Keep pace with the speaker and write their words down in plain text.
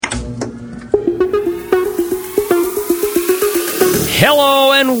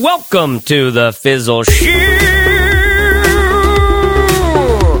Hello and welcome to the Fizzle Show.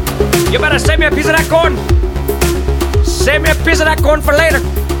 You better save me a piece of that corn. Save me a piece of that corn for later.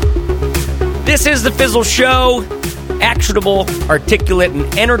 This is the Fizzle Show. Actionable, articulate, and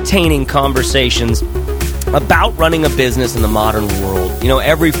entertaining conversations about running a business in the modern world. You know,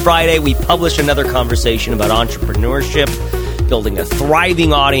 every Friday we publish another conversation about entrepreneurship, building a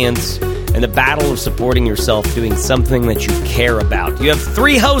thriving audience, and the battle of supporting yourself doing something that you care about. You have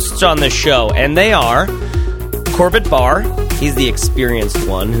three hosts on this show, and they are Corbett Barr. He's the experienced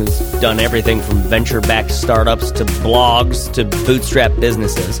one who's done everything from venture-backed startups to blogs to bootstrap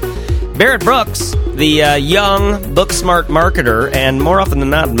businesses. Barrett Brooks, the young, book-smart marketer, and more often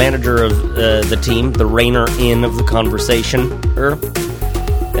than not, manager of the team, the reiner-in of the conversation.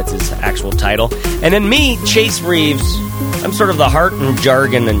 That's his actual title. And then me, Chase Reeves. I'm sort of the heart and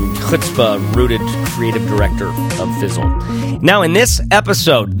jargon and chutzpah-rooted creative director of Fizzle. Now, in this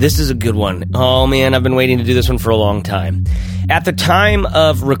episode, this is a good one. Oh, man, I've been waiting to do this one for a long time. At the time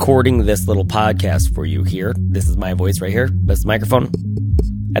of recording this little podcast for you here, this is my voice right here. That's the microphone.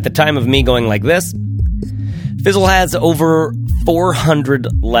 At the time of me going like this, Fizzle has over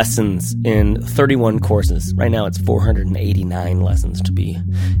 400 lessons in 31 courses. Right now it's 489 lessons to be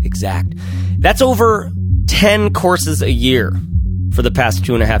exact. That's over 10 courses a year for the past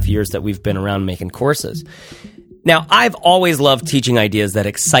 2.5 years that we've been around making courses. Now, I've always loved teaching ideas that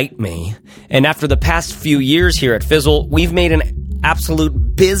excite me, and after the past few years here at Fizzle, we've made an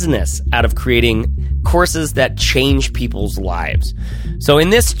absolute business out of creating courses that change people's lives. So in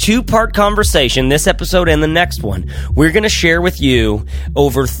this two-part conversation, this episode and the next one, we're going to share with you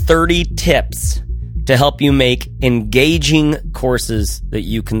over 30 tips to help you make engaging courses that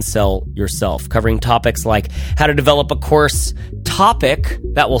you can sell yourself, covering topics like how to develop a course topic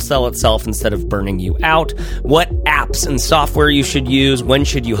that will sell itself instead of burning you out, what apps and software you should use, when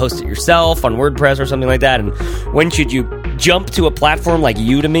should you host it yourself on WordPress or something like that, and when should you jump to a platform like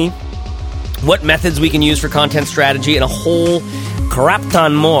Udemy, what methods we can use for content strategy, and a whole crap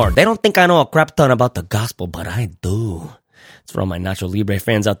ton more. They don't think I know a crap ton about the gospel, but I do. It's for all my Nacho Libre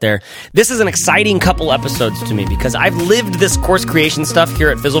fans out there. This is an exciting couple episodes to me because I've lived this course creation stuff here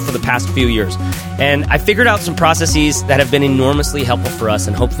at Fizzle for the past few years. And I figured out some processes that have been enormously helpful for us,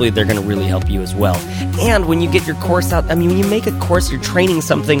 and hopefully they're going to really help you as well. And when you get your course out, I mean, when you make a course, you're training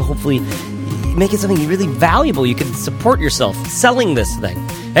something, hopefully make it something really valuable. You can support yourself selling this thing.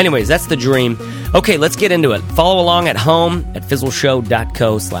 Anyways, that's the dream. Okay, let's get into it. Follow along at home at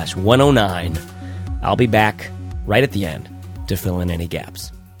fizzleshow.co/109. I'll be back right at the end to fill in any gaps.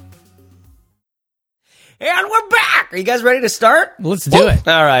 And we're back! Are you guys ready to start? Let's do it.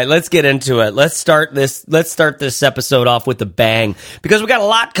 All right, let's get into it. Let's start this episode off with a bang because we got a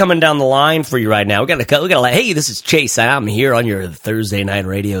lot coming down the line for you right now. We got hey, this is Chase. I'm here on your Thursday night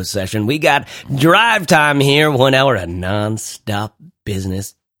radio session. We got drive time here, 1 hour of nonstop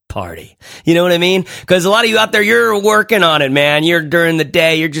business party. You know what I mean? Because a lot of you out there, you're working on it, man. You're during the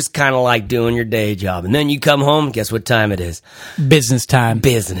day, you're just kind of like doing your day job. And then you come home, guess what time it is? Business time.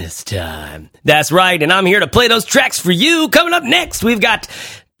 Business time. That's right. And I'm here to play those tracks for you. Coming up next, we've got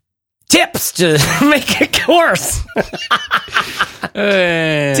tips to make a course.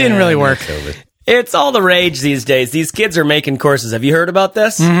 Didn't really work. It's all the rage these days. These kids are making courses. Have you heard about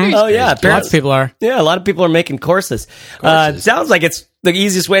this? Mm-hmm. Oh, yeah. Lots of people are. Yeah, a lot of people are making courses. Sounds like it's the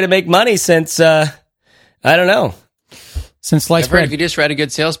easiest way to make money since, I don't know. Since sliced bread. If you just write a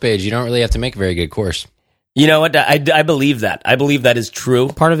good sales page, you don't really have to make a very good course. You know what? I believe that. I believe that is true.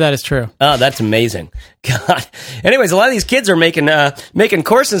 Part of that is true. Oh, that's amazing. God. Anyways, a lot of these kids are making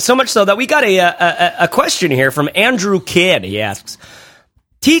courses, so much so that we got a question here from Andrew Kidd. He asks,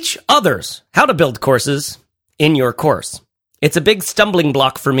 teach others how to build courses in your course. It's a big stumbling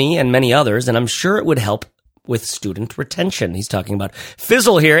block for me and many others, and I'm sure it would help with student retention. He's talking about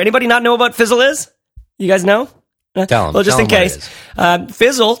Fizzle here. Anybody not know what Fizzle is? You guys know? Tell them. Well, just in case.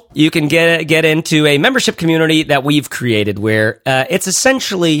 Fizzle, you can get into a membership community that we've created where it's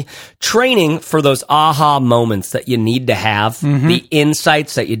essentially training for those aha moments that you need to have, the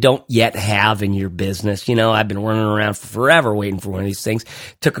insights that you don't yet have in your business. You know, I've been running around for forever waiting for one of these things.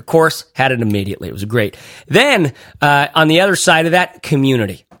 Took a course, had it immediately. It was great. Then, on the other side of that,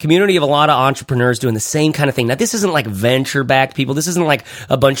 community. community of a lot of entrepreneurs doing the same kind of thing. Now, this isn't like venture-backed people. This isn't like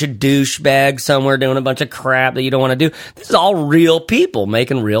a bunch of douchebags somewhere doing a bunch of crap that you don't want to do. This is all real people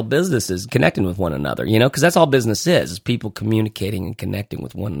making real businesses, connecting with one another, because that's all business is people communicating and connecting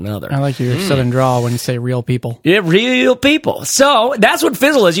with one another. I like your southern drawl when you say real people. Yeah, real people. So that's what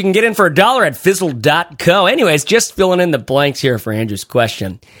Fizzle is. You can get in for $1 at fizzle.co. Anyways, just filling in the blanks here for Andrew's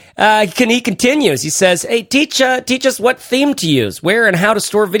question. He continues. He says, "Hey, teach us what theme to use, where and how to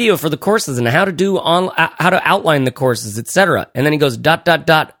store video for the courses, and how to outline the courses, etc." And then he goes ...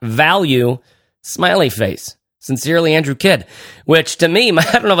 value smiley face. Sincerely, Andrew Kidd. Which to me,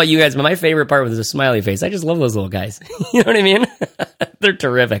 I don't know about you guys, but my favorite part was the smiley face. I just love those little guys. You know what I mean? They're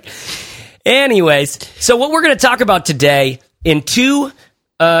terrific. Anyways, so what we're going to talk about today in two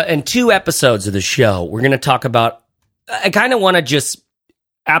episodes of the show, we're going to talk about. I kind of want to just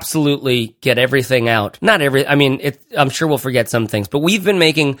absolutely get everything out. I'm sure we'll forget some things, but we've been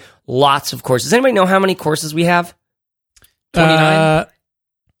making lots of courses. Does anybody know how many courses we have? 29?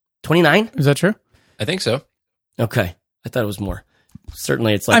 29? Is that true? I think so. Okay. I thought it was more.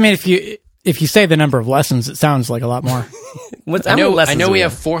 Certainly it's like... I mean, if you say the number of lessons, it sounds like a lot more. I know we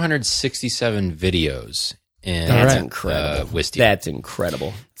have 467 videos. And that's incredible. Wistia. That's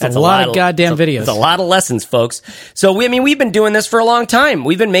incredible. That's a lot of goddamn videos. It's a lot of lessons, folks. So we've been doing this for a long time.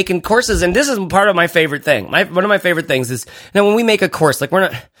 We've been making courses, and this is part of my favorite thing. One of my favorite things is now when we make a course, like we're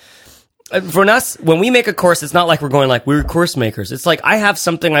not for us. When we make a course, it's not like we're going like we're course makers. It's like I have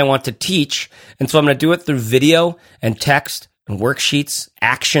something I want to teach, and so I'm going to do it through video and text and worksheets,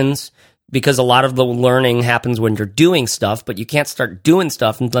 actions. Because a lot of the learning happens when you're doing stuff, but you can't start doing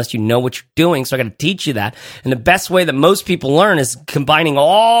stuff unless you know what you're doing. So I got to teach you that. And the best way that most people learn is combining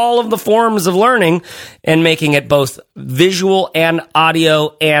all of the forms of learning and making it both visual and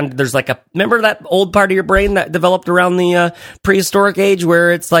audio. And there's remember that old part of your brain that developed around the prehistoric age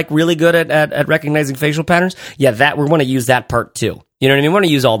where it's like really good at recognizing facial patterns? Yeah, we want to use that part too. You know what I mean? We want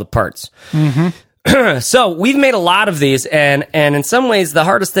to use all the parts. Mm-hmm. So we've made a lot of these, and in some ways, the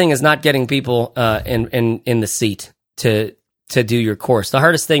hardest thing is not getting people in the seat to do your course. The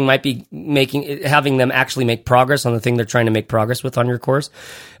hardest thing might be having them actually make progress on the thing they're trying to make progress with on your course.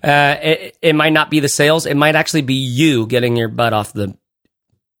 It might not be the sales; it might actually be you getting your butt off the,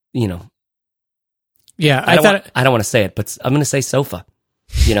 Yeah, I don't want to say it, but I'm going to say sofa.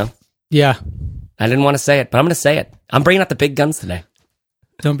 Yeah, I didn't want to say it, but I'm going to say it. I'm bringing out the big guns today.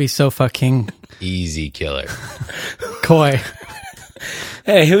 Don't be sofa king. Easy killer. Coy.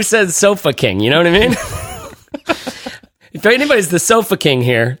 Hey, who says sofa king? You know what I mean? If anybody's the sofa king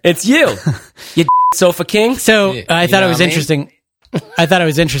here, it's you. You sofa king. So I thought it was interesting. I thought it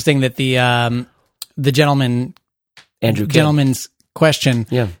was interesting that the gentleman's question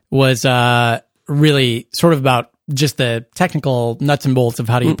was really sort of about just the technical nuts and bolts of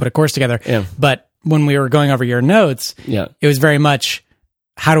how do you put a course together. Yeah. But when we were going over your notes, it was very much,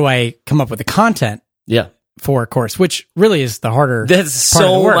 how do I come up with the content for a course, which really is the harder That's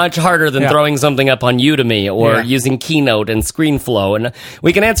so much harder than throwing something up on Udemy or using Keynote and ScreenFlow. And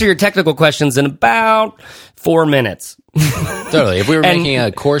we can answer your technical questions in about 4 minutes. Totally. If we were making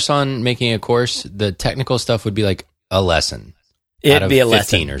a course on making a course, the technical stuff would be like a lesson. It'd be a 15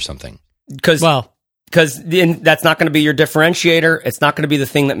 lesson. or something. Because that's not going to be your differentiator. It's not going to be the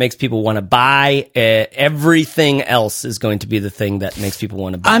thing that makes people want to buy. Everything else is going to be the thing that makes people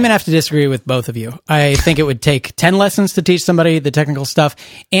want to buy. I'm going to have to disagree with both of you. I think it would take 10 lessons to teach somebody the technical stuff,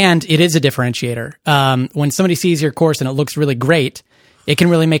 and it is a differentiator. When somebody sees your course and it looks really great, it can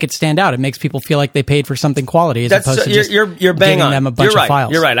really make it stand out. It makes people feel like they paid for something quality as opposed to just you're bang giving on. them a bunch of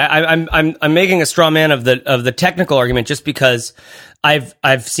files. You're right. I'm making a straw man of the technical argument just because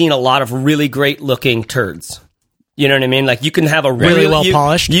I've seen a lot of really great looking turds. You know what I mean? Like you can have a really well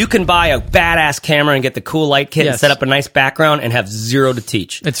polished. You can buy a badass camera and get the cool light kit and set up a nice background and have zero to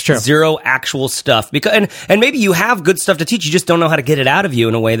teach. It's true. Zero actual stuff. And maybe you have good stuff to teach. You just don't know how to get it out of you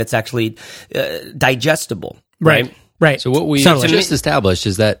in a way that's actually digestible. Right. Right. So what we just established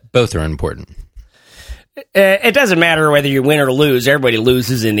is that both are important. It doesn't matter whether you win or lose. Everybody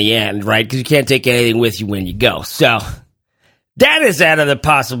loses in the end, right? Because you can't take anything with you when you go. So that is out of the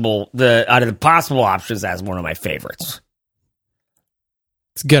possible options. That's one of my favorites.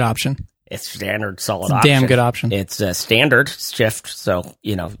 It's a good option. It's standard, solid it's a option. Damn good option. It's a standard shift. So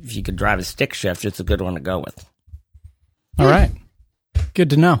if you could drive a stick shift, it's a good one to go with. All right.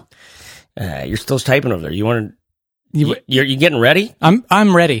 Good to know. You're still typing over there. You want to? You getting ready?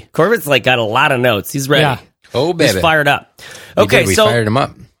 I'm ready. Corbett's got a lot of notes. He's ready. Yeah. Oh, baby. He's fired up. Okay, we so fired him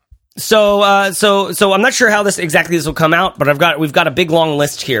up. So I'm not sure how this will come out, but we've got a big long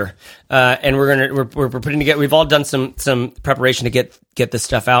list here, and we're putting together. We've all done some preparation to get this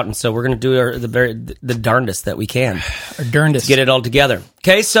stuff out, and so we're gonna do the darndest that we can, our darndest, get it all together.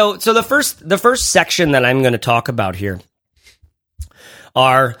 Okay, so the first section that I'm going to talk about here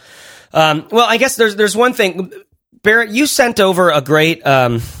are, I guess there's one thing, Barrett, you sent over a great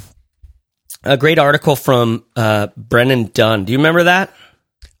article from Brennan Dunn. Do you remember that?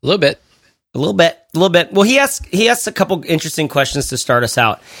 A little bit. Well, he asked a couple interesting questions to start us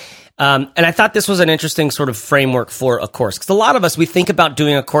out. And I thought this was an interesting sort of framework for a course. Because a lot of us, we think about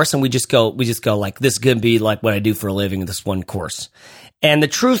doing a course and we just go like, this is going to be like what I do for a living, this one course. And the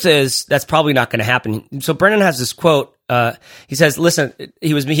truth is, that's probably not going to happen. So Brennan has this quote. He says, listen,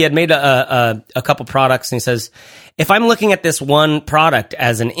 he had made a couple products, and he says, if I'm looking at this one product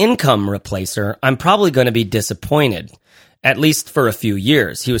as an income replacer, I'm probably going to be disappointed. At least for a few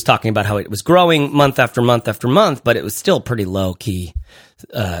years. He was talking about how it was growing month after month after month, but it was still pretty low key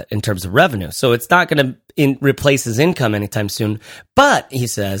in terms of revenue. So it's not going to replace his income anytime soon. But, he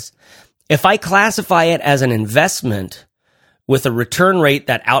says, if I classify it as an investment with a return rate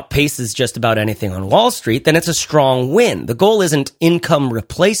that outpaces just about anything on Wall Street, then it's a strong win. The goal isn't income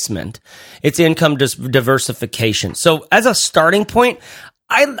replacement. It's income diversification. So as a starting point,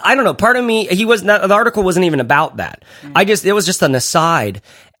 I don't know. Part of me, the article wasn't even about that. It was just an aside.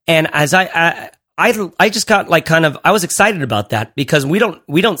 And as I just got like I was excited about that because we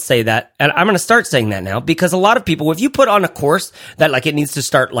don't say that. And I'm going to start saying that now because a lot of people, if you put on a course that like it needs to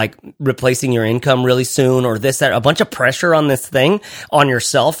start like replacing your income really soon or this, that, a bunch of pressure on this thing on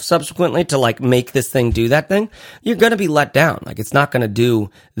yourself subsequently to like make this thing do that thing, you're going to be let down. Like it's not going to do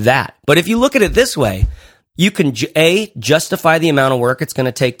that. But if you look at it this way, you can justify the amount of work it's going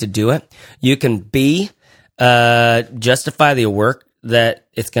to take to do it. You can justify the work that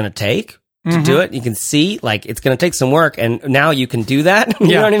it's going to take to do it. You can see like it's going to take some work, and now you can do that.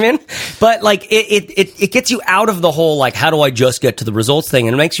 You know what I mean? But like it gets you out of the whole like how do I just get to the results thing,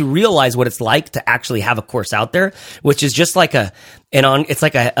 and it makes you realize what it's like to actually have a course out there, which is just like a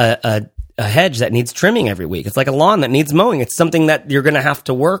hedge that needs trimming every week. It's like a lawn that needs mowing. It's something that you're going to have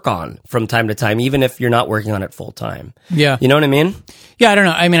to work on from time to time, even if you're not working on it full time. Yeah. You know what I mean? Yeah, I don't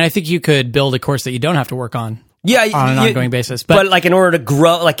know. I mean, I think you could build a course that you don't have to work on. Yeah, on an ongoing basis. But like in order to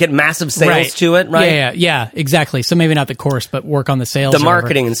grow, like get massive sales to it, right? Yeah, exactly. So maybe not the course, but work on the sales. The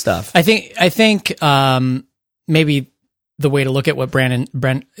marketing and stuff. I think maybe the way to look at what Brennan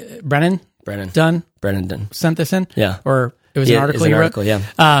Dunn sent this in. Yeah. Or it was an article you wrote.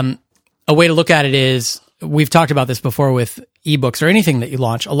 Yeah. A way to look at it is, we've talked about this before with ebooks or anything that you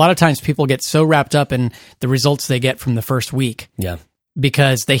launch. A lot of times people get so wrapped up in the results they get from the first week. Yeah.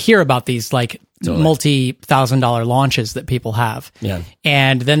 Because they hear about these like multi-$1,000 launches that people have. Yeah.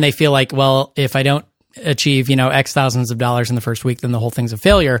 And then they feel like, well, if I don't achieve, X thousands of dollars in the first week, then the whole thing's a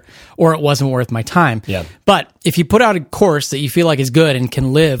failure or it wasn't worth my time. Yeah. But if you put out a course that you feel like is good and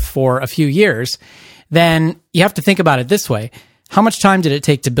can live for a few years, then you have to think about it this way. How much time did it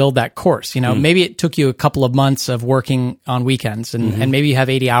take to build that course? Maybe it took you a couple of months of working on weekends and maybe you have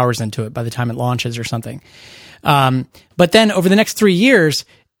 80 hours into it by the time it launches or something. But then over the next 3 years,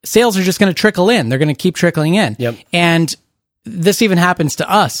 sales are just going to trickle in. They're going to keep trickling in. Yep. And this even happens to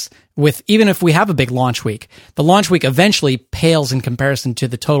us even if we have a big launch week. The launch week eventually pales in comparison to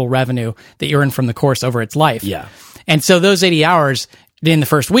the total revenue that you earn from the course over its life. Yeah. And so those 80 hours in the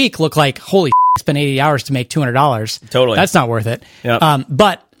first week look like, holy spend 80 hours to make $200. Totally. That's not worth it. Yep.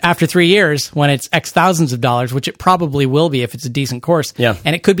 But after 3 years, when it's X thousands of dollars, which it probably will be if it's a decent course,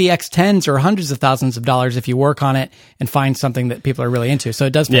 and it could be X tens or hundreds of thousands of dollars if you work on it and find something that people are really into. So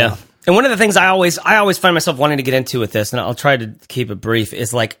it does pay off. And one of the things I always find myself wanting to get into with this, and I'll try to keep it brief,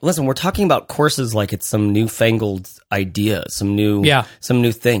 is like, listen, we're talking about courses like it's some newfangled idea, some new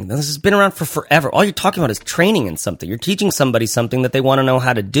thing. This has been around for forever. All you're talking about is training in something. You're teaching somebody something that they want to know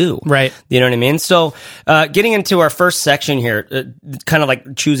how to do. Right. You know what I mean? So, getting into our first section here, kind of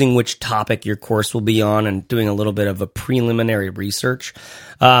like choosing which topic your course will be on and doing a little bit of a preliminary research.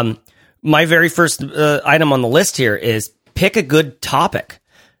 My very first item on the list here is pick a good topic.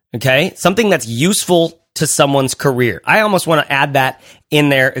 Okay, something that's useful to someone's career. I almost want to add that in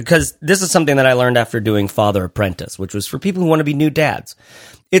there because this is something that I learned after doing Father Apprentice, which was for people who want to be new dads.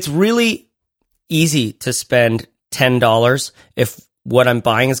 It's really easy to spend $10 if what I'm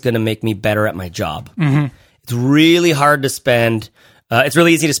buying is going to make me better at my job. Mm-hmm. It's really hard to spend. It's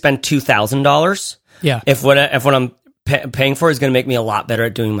really easy to spend $2,000. Yeah. If what I'm paying for is going to make me a lot better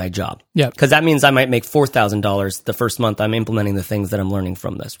at doing my job. Yeah. Because that means I might make $4,000 the first month I'm implementing the things that I'm learning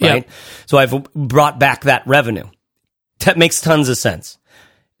from this, right? Yeah. So I've brought back that revenue. That makes tons of sense.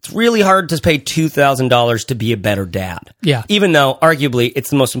 It's really hard to pay $2,000 to be a better dad. Yeah. Even though arguably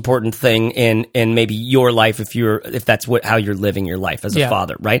it's the most important thing in maybe your life if that's how you're living your life as a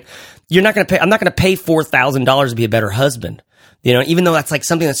father, right? I'm not going to pay $4,000 to be a better husband. You know, even though that's like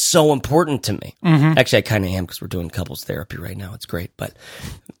something that's so important to me. Mm-hmm. Actually, I kind of am because we're doing couples therapy right now. It's great, but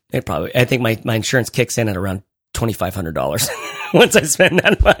I think my insurance kicks in at around $2,500 once I spend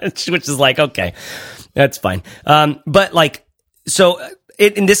that much, which is like, okay, that's fine. But like, so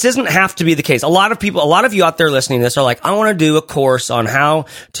and this doesn't have to be the case. A lot of you out there listening to this are like, I want to do a course on how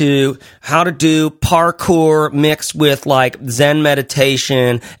to do parkour mixed with like Zen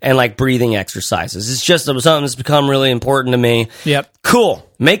meditation and like breathing exercises. It's just something that's become really important to me. Yep. Cool.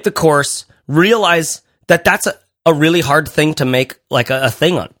 Make the course. Realize that that's a really hard thing to make like a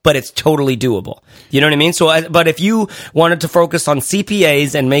thing on, but it's totally doable. You know what I mean? So, but if you wanted to focus on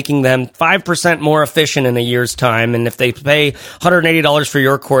CPAs and making them 5% more efficient in a year's time, and if they pay $180 for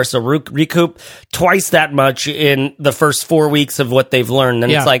your course, they'll recoup twice that much in the first 4 weeks of what they've learned.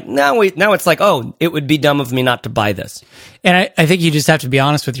 And it's like, now it's like, oh, it would be dumb of me not to buy this. And I think you just have to be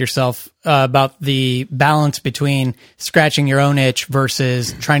honest with yourself about the balance between scratching your own itch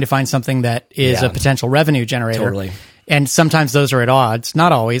versus trying to find something that is a potential revenue generator. Totally. And sometimes those are at odds,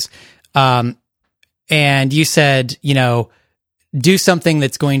 not always. And you said, you know, do something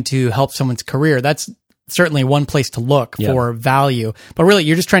that's going to help someone's career. That's certainly one place to look for value, but really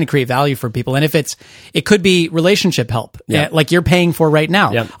you're just trying to create value for people. And if it could be relationship help, like you're paying for right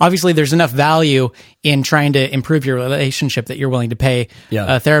now. Yep. Obviously there's enough value in trying to improve your relationship that you're willing to pay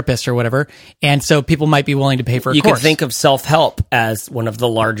a therapist or whatever. And so people might be willing to pay for a course. You can think of self-help as one of the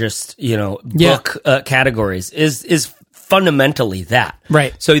largest, book categories is fundamentally that.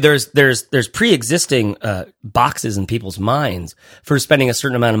 Right. So there's pre-existing boxes in people's minds for spending a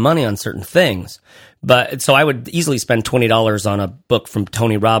certain amount of money on certain things. But so I would easily spend $20 on a book from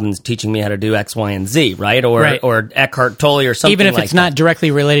Tony Robbins teaching me how to do X, Y, and Z, right? Or Eckhart Tolle or something. Even if like it's not directly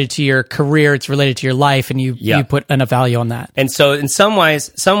related to your career, it's related to your life, and you put enough value on that. And so in some way,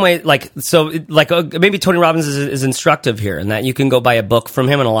 maybe Tony Robbins is instructive here, in that you can go buy a book from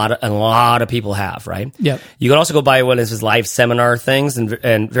him, and a lot of people have, right? Yeah. You can also go buy one of his live seminar things,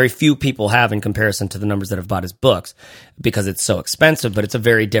 and very few people have in comparison to the numbers that have bought his books, because it's so expensive, but it's a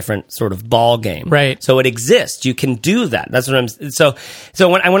very different sort of ball game. Right. So it exists. You can do that. That's what I'm. So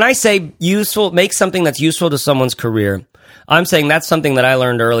when I say useful, make something that's useful to someone's career, I'm saying that's something that I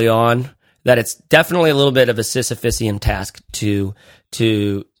learned early on. That it's definitely a little bit of a Sisyphusian task to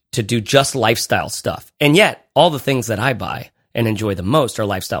do just lifestyle stuff. And yet, all the things that I buy and enjoy the most are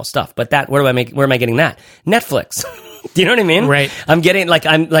lifestyle stuff. But where am I getting that? Netflix. Do you know what I mean? Right. I'm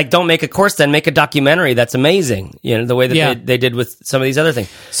don't make a course, then make a documentary that's amazing. You know, the way that they did with some of these other things.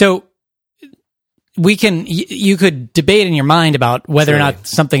 So you could debate in your mind about whether or not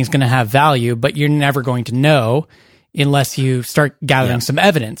something's going to have value, but you're never going to know unless you start gathering some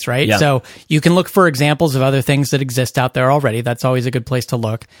evidence, right? Yeah. So you can look for examples of other things that exist out there already. That's always a good place to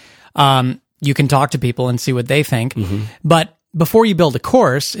look. You can talk to people and see what they think. Mm-hmm. But before you build a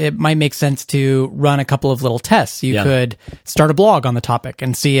course, it might make sense to run a couple of little tests. You could start a blog on the topic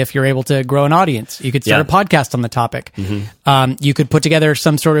and see if you're able to grow an audience. You could start a podcast on the topic. Mm-hmm. You could put together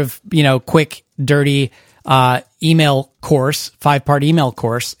some sort of, quick, dirty email course, 5-part email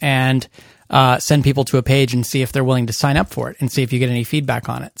course, and send people to a page and see if they're willing to sign up for it and see if you get any feedback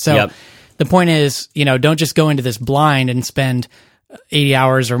on it. So the point is, don't just go into this blind and spend 80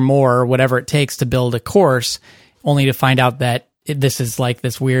 hours or more, or whatever it takes to build a course, only to find out that this is like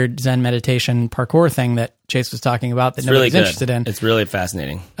this weird Zen meditation parkour thing that Chase was talking about that nobody's interested in. It's really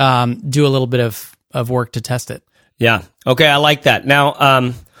fascinating. Do a little bit of work to test it. Yeah. Okay, I like that.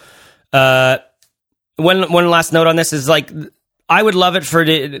 Now, one last note on this is I would love it for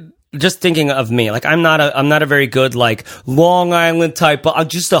just thinking of me. I'm not a very good Long Island type, but I'm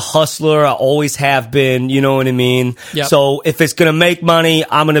just a hustler. I always have been, you know what I mean? Yep. So if it's going to make money,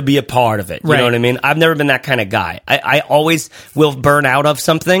 I'm going to be a part of it. You know what I mean? I've never been that kind of guy. I always will burn out of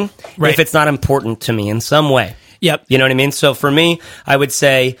something if it's not important to me in some way. Yep. You know what I mean? So for me, I would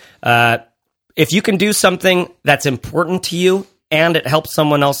say, if you can do something that's important to you, and it helps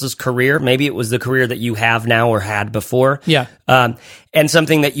someone else's career. Maybe it was the career that you have now or had before. Yeah. And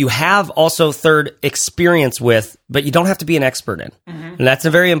something that you have also third experience with, but you don't have to be an expert in. Mm-hmm. And that's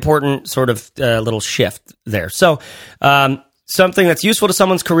a very important sort of little shift there. So something that's useful to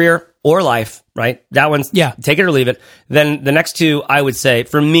someone's career or life, right? That one's take it or leave it. Then the next two, I would say,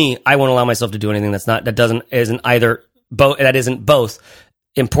 for me, I won't allow myself to do anything that isn't both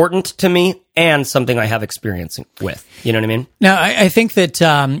important to me and something I have experience with. You know what I mean? Now, I think that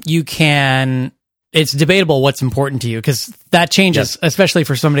you can it's debatable what's important to you, because that changes, especially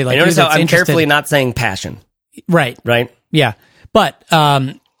for somebody like you. Notice how I'm carefully not saying passion. Right. Yeah. But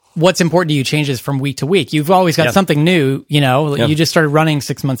what's important to you changes from week to week. You've always got something new, you just started running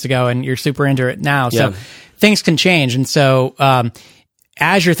 6 months ago and you're super into it now. So things can change. And so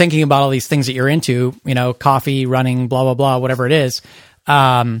as you're thinking about all these things that you're into, coffee, running, blah, blah, blah, whatever it is,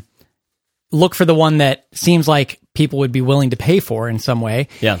 look for the one that seems like people would be willing to pay for in some way.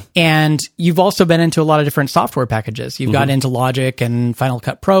 Yeah. And you've also been into a lot of different software packages. You've gotten into Logic and Final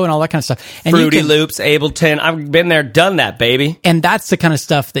Cut Pro and all that kind of stuff. And Fruity Loops, Ableton. I've been there, done that, baby. And that's the kind of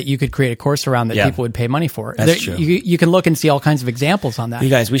stuff that you could create a course around that people would pay money for. That's true. You can look and see all kinds of examples on that. You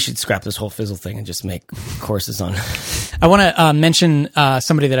guys, we should scrap this whole Fizzle thing and just make courses on it. I want to mention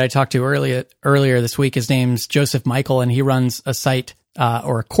somebody that I talked to earlier this week. His name's Joseph Michael, and he runs a site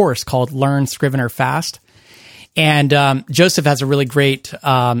or a course called Learn Scrivener Fast. And Joseph has a really great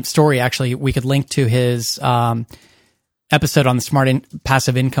story. Actually, we could link to his episode on the Smart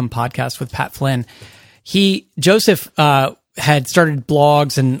Passive Income podcast with Pat Flynn. Joseph had started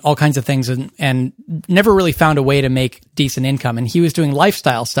blogs and all kinds of things and never really found a way to make decent income. And he was doing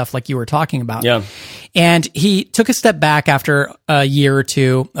lifestyle stuff like you were talking about. Yeah. And he took a step back after a year or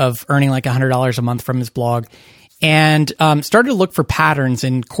two of earning like $100 a month from his blog and started to look for patterns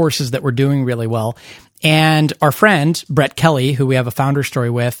in courses that were doing really well. And our friend, Brett Kelly, who we have a founder story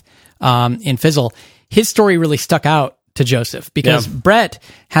with in Fizzle, his story really stuck out to Joseph because Brett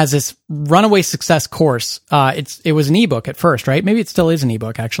has this runaway success course. It was an ebook at first, right? Maybe it still is an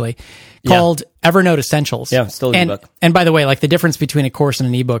ebook, actually, called Evernote Essentials. Yeah, still an ebook. And by the way, like the difference between a course and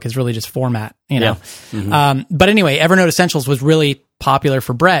an ebook is really just format, know? Yeah. Mm-hmm. But anyway, Evernote Essentials was really popular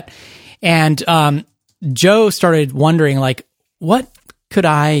for Brett. And Joe started wondering, like, what could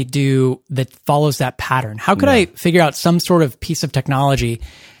I do that follows that pattern? How could I figure out some sort of piece of technology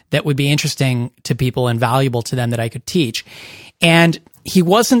that would be interesting to people and valuable to them that I could teach? And he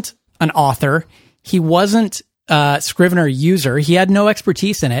wasn't an author. He wasn't a Scrivener user. He had no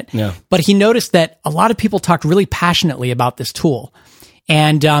expertise in it. Yeah. But he noticed that a lot of people talked really passionately about this tool.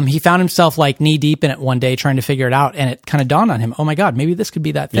 And he found himself like knee deep in it one day trying to figure it out. And it kind of dawned on him, oh my God, maybe this could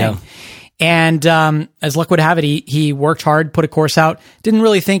be that thing. Yeah. And as luck would have it, he worked hard, put a course out, didn't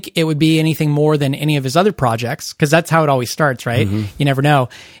really think it would be anything more than any of his other projects, because that's how it always starts, right? Mm-hmm. You never know.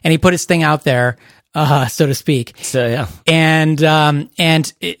 And he put his thing out there, so to speak. So, yeah.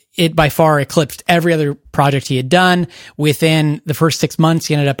 And it by far eclipsed every other project he had done. Within the first 6 months,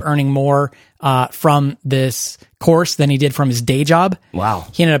 he ended up earning more from this course than he did from his day job. Wow.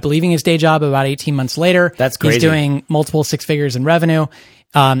 He ended up leaving his day job about 18 months later. That's crazy. He's doing multiple six figures in revenue.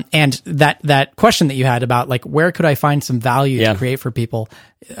 And that question that you had about like, where could I find some value to create for people?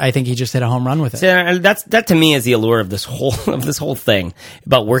 I think he just hit a home run with it. So, that to me is the allure of this whole thing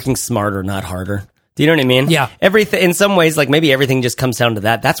about working smarter, not harder. Do you know what I mean? Yeah. Everything, in some ways, like maybe everything just comes down to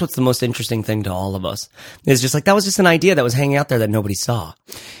that. That's what's the most interesting thing to all of us. It's just like, that was just an idea that was hanging out there that nobody saw.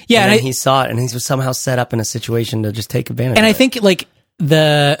 Yeah. And he saw it and he was somehow set up in a situation to just take advantage of it. And I think like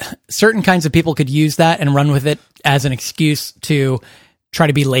the certain kinds of people could use that and run with it as an excuse to try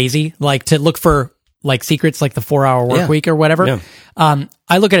to be lazy, like to look for like secrets like the 4-hour work week or whatever. Yeah.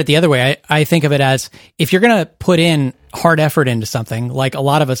 I look at it the other way. I think of it as if you're going to put in hard effort into something like a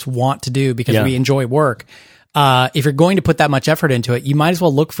lot of us want to do because we enjoy work. If you're going to put that much effort into it, you might as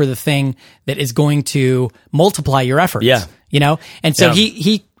well look for the thing that is going to multiply your efforts. Yeah. You know? And so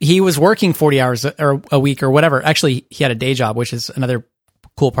he was working 40 hours or a week or whatever. Actually, he had a day job, which is another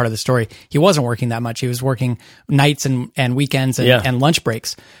cool part of the story. He wasn't working that much. He was working nights and weekends and lunch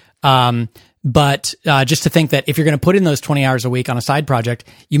breaks. But just to think that if you're going to put in those 20 hours a week on a side project,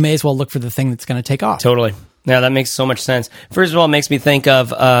 you may as well look for the thing that's going to take off. Totally. Yeah, that makes so much sense. First of all, it makes me think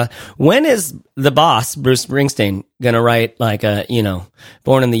of when is the boss, Bruce Springsteen, going to write like a,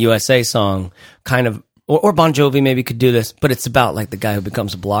 Born in the USA song, kind of, or Bon Jovi maybe could do this, but it's about like the guy who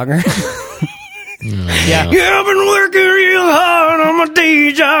becomes a blogger. Yeah, I've been working real hard on my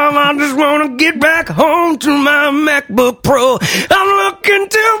day job. I just want to get back home to my MacBook Pro. I'm looking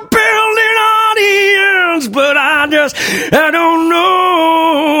to build an audience, but I don't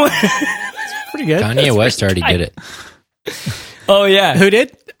know. pretty good. Kanye West already did it. Oh, yeah. Who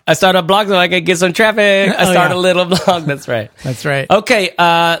did? I started a blog so I could get some traffic. I started a little blog. That's right. That's right. Okay,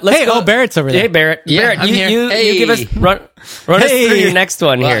 let's go. Oh, Barrett's over there. Hey, Barrett. Yeah, Barrett, I'm here. you give us run us through your next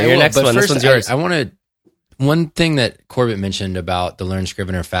one here. Your next one. This one's yours. I want to. One thing that Corbett mentioned about the Learn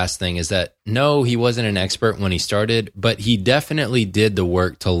Scrivener Fast thing is that no, he wasn't an expert when he started, but he definitely did the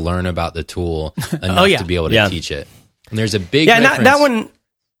work to learn about the tool enough to be able to teach it. And there's a big difference. That one.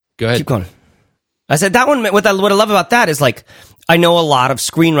 Go ahead. Keep going. I said that one. What I love about that is like I know a lot of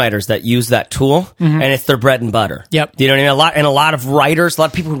screenwriters that use that tool, and it's their bread and butter. Yep. Do you know what I mean? A lot of writers, a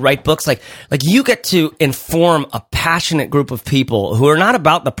lot of people who write books, like you get to inform a passionate group of people who are not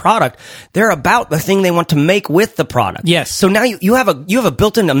about the product; they're about the thing they want to make with the product. Yes. So now you have a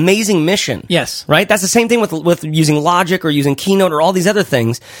built-in amazing mission. Yes. Right. That's the same thing with using Logic or using Keynote or all these other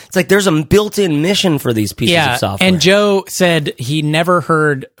things. It's like there's a built-in mission for these pieces of software. And Joe said he never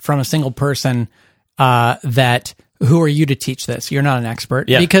heard from a single person that. Who are you to teach this? You're not an expert.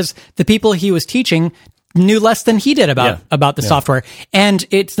 Yeah. Because the people he was teaching knew less than he did about the software. And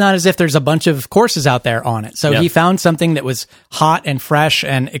it's not as if there's a bunch of courses out there on it. So he found something that was hot and fresh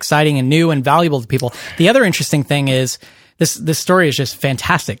and exciting and new and valuable to people. The other interesting thing is this story is just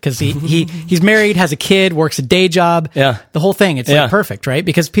fantastic because he's married, has a kid, works a day job. Yeah. The whole thing. It's like perfect, right?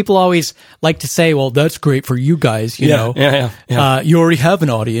 Because people always like to say, well, that's great for you guys, you know. You already have an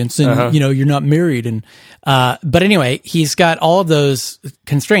audience and, you're not married. And, but anyway, he's got all of those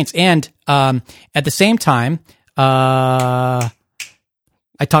constraints. And, at the same time, I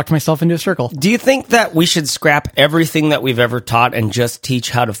talked myself into a circle. Do you think that we should scrap everything that we've ever taught and just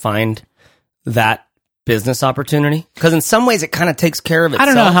teach how to find that business opportunity? Because in some ways it kind of takes care of itself.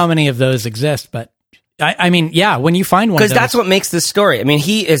 I don't know how many of those exist, but I mean, yeah, when you find one, because that's what makes this story. I mean,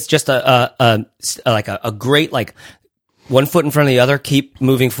 he is just a great, like, one foot in front of the other, keep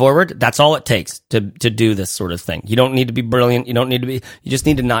moving forward. That's all it takes to do this sort of thing. You don't need to be brilliant. You just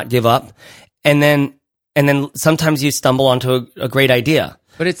need to not give up. And then sometimes you stumble onto a great idea.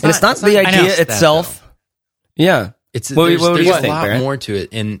 But it's not the idea itself. There's a lot Barrett? more to it.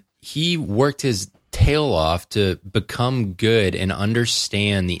 And he worked his tail off to become good and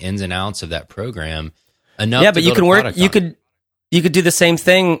understand the ins and outs of that program enough. Yeah, but you can work. You could do the same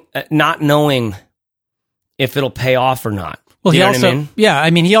thing, not knowing if it'll pay off or not. Well,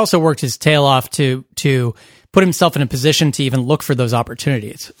 he also worked his tail off to put himself in a position to even look for those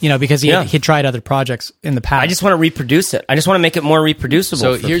opportunities. Because he'd tried other projects in the past. I just want to reproduce it. I just want to make it more reproducible.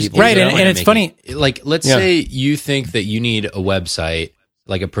 So for here's people. Right, and it's funny. Like, let's say you think that you need a website,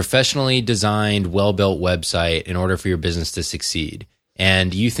 like a professionally designed, well-built website in order for your business to succeed.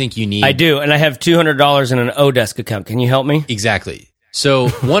 And you think you need... I do, and I have $200 in an Odesk account. Can you help me? Exactly. So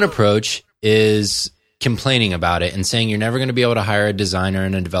one approach is complaining about it and saying you're never going to be able to hire a designer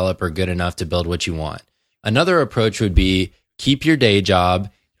and a developer good enough to build what you want. Another approach would be keep your day job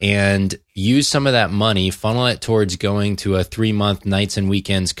and use some of that money, funnel it towards going to a 3-month nights and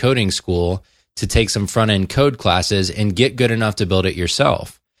weekends coding school to take some front-end code classes and get good enough to build it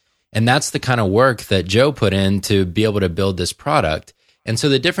yourself. And that's the kind of work that Joe put in to be able to build this product. And so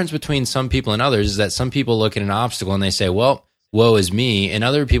the difference between some people and others is that some people look at an obstacle and they say, well, woe is me. And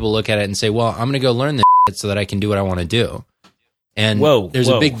other people look at it and say, well, I'm going to go learn this shit so that I can do what I want to do. And there's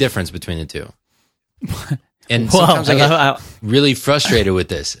a big difference between the two. And sometimes I get really frustrated with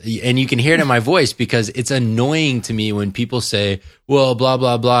this. And you can hear it in my voice because it's annoying to me when people say, well, blah,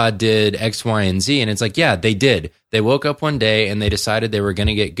 blah, blah did X, Y, and Z. And it's like, yeah, they did. They woke up one day and they decided they were going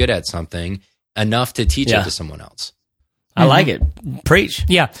to get good at something enough to teach it to someone else. I like it. Preach.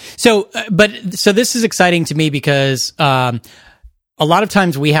 Yeah. So this is exciting to me because a lot of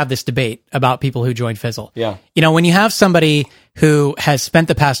times we have this debate about people who join Fizzle. Yeah. When you have somebody who has spent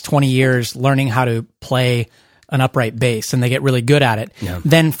the past 20 years learning how to play an upright bass and they get really good at it,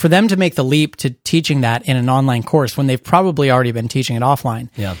 then for them to make the leap to teaching that in an online course when they've probably already been teaching it offline,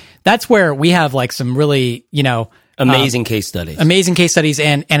 that's where we have like some really, amazing case studies. Amazing case studies,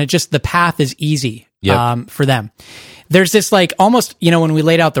 and it just, the path is easy for them. There's this like almost, when we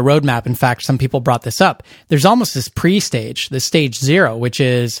laid out the roadmap, in fact, some people brought this up, there's almost this pre-stage, this stage 0, which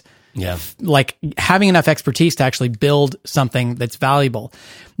is like having enough expertise to actually build something that's valuable.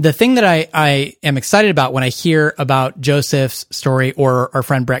 The thing that I am excited about when I hear about Joseph's story or our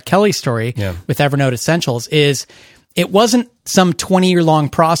friend Brett Kelly's story with Evernote Essentials is it wasn't some 20-year-long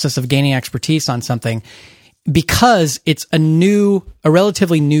process of gaining expertise on something because it's a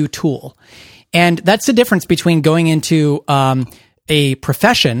relatively new tool. And that's the difference between going into a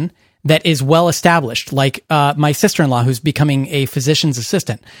profession that is well established, like my sister-in-law who's becoming a physician's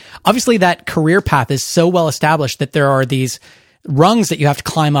assistant. Obviously, that career path is so well established that there are these rungs that you have to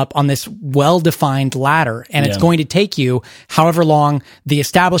climb up on this well-defined ladder, and it's going to take you however long the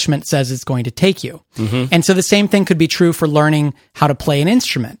establishment says it's going to take you. Mm-hmm. And so the same thing could be true for learning how to play an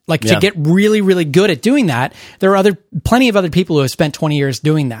instrument. Like to get really, really good at doing that, there are plenty of other people who have spent 20 years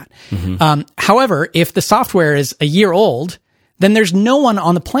doing that. Mm-hmm. However, if the software is a year old, then there's no one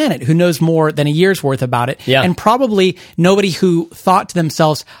on the planet who knows more than a year's worth about it. Yeah. And probably nobody who thought to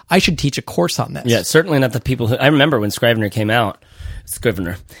themselves, I should teach a course on this. Yeah, certainly not the people who... I remember when Scrivener came out,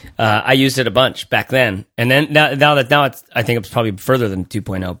 Scrivener. I used it a bunch back then, and then now it's, I think it's probably further than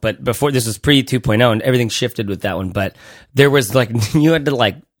 2.0. But before, this was pre 2.0, and everything shifted with that one. But there was like, you had to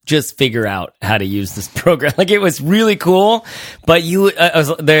like just figure out how to use this program. Like, it was really cool, but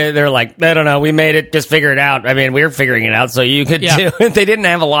they're like, I don't know, we made it, just figure it out. I mean, we're figuring it out, so you could too. They didn't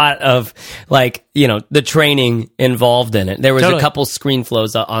have a lot of like, the training involved in it. There was a couple screen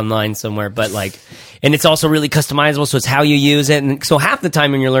flows online somewhere, but like, and it's also really customizable, so it's how you use it. And so half the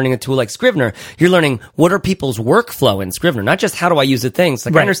time when you're learning a tool like Scrivener, you're learning what are people's workflow in Scrivener, not just how do I use the things.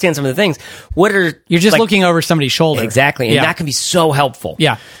 Like, I understand some of the things. You're just looking over somebody's shoulder. Exactly, and that can be so helpful.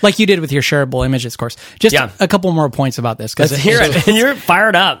 Yeah, like you did with your shareable images course. Just a couple more points about this. Let's hear it. You're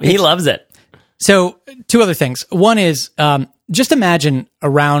fired up. He loves it. So 2 other things. One is, just imagine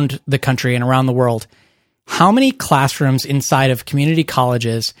around the country and around the world, how many classrooms inside of community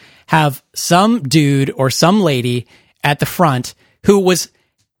colleges have some dude or some lady at the front who was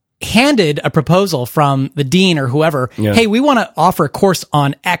handed a proposal from the dean or whoever, hey, we want to offer a course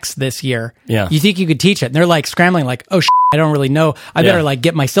on X this year. Yeah. You think you could teach it? And they're like scrambling like, oh, I don't really know. I better like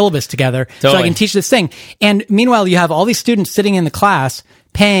get my syllabus together so I can teach this thing. And meanwhile, you have all these students sitting in the class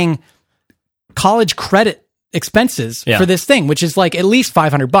paying college credit expenses for this thing, which is like at least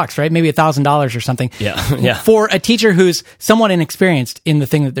 $500, right? Maybe $1,000 or something. Yeah. For a teacher who's somewhat inexperienced in the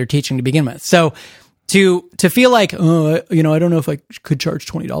thing that they're teaching to begin with. So to feel like, I don't know if I could charge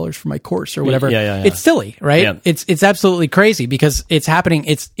 $20 for my course or whatever. It's silly, right? Yeah. It's absolutely crazy because it's happening.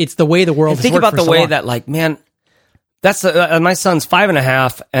 It's the way the world has worked for so long. Think about the way that, like, man, that's my son's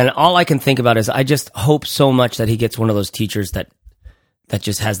 5.5, and all I can think about is I just hope so much that he gets one of those teachers that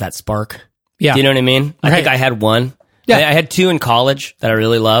just has that spark. Yeah. Do you know what I mean? I think I had one. Yeah. I had 2 in college that I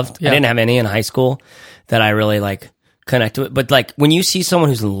really loved. Yeah. I didn't have any in high school that I really like connected with. But like when you see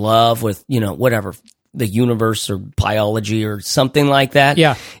someone who's in love with, whatever, the universe or biology or something like that.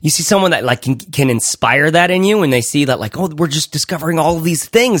 Yeah. You see someone that like can inspire that in you when they see that like, oh, we're just discovering all of these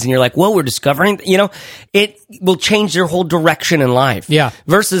things. And you're like, well, we're discovering, it will change their whole direction in life. Yeah.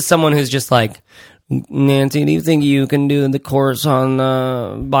 Versus someone who's just like, Nancy, do you think you can do the course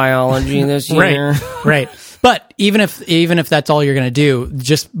on biology this year? Right. But even if that's all you're going to do,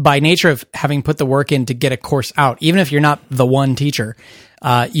 just by nature of having put the work in to get a course out, even if you're not the one teacher,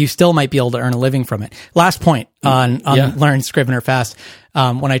 you still might be able to earn a living from it. Last point on Learn Scrivener Fast.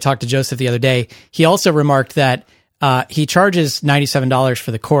 When I talked to Joseph the other day, he also remarked that he charges $97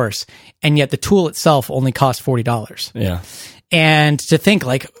 for the course, and yet the tool itself only costs $40. Yeah. And to think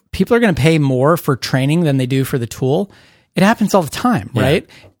like people are going to pay more for training than they do for the tool, it happens all the time, right?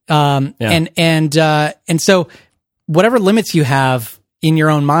 And so whatever limits you have in your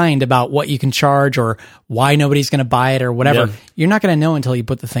own mind about what you can charge or why nobody's going to buy it or whatever, you're not going to know until you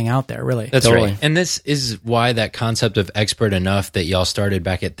put the thing out there, really. That's right. And this is why that concept of expert enough that y'all started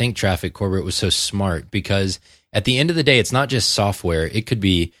back at Think Traffic, Corbett, was so smart, because at the end of the day, it's not just software. It could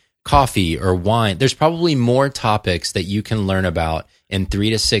be coffee or wine. There's probably more topics that you can learn about in 3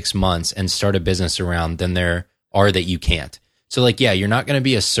 to 6 months and start a business around than there are that you can't. So like, you're not going to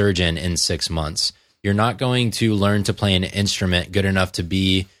be a surgeon in 6 months. You're not going to learn to play an instrument good enough to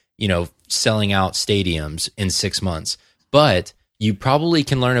be, selling out stadiums in 6 months. But you probably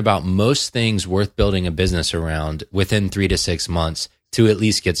can learn about most things worth building a business around within 3 to 6 months to at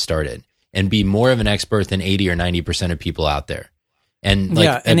least get started and be more of an expert than 80 or 90% of people out there. And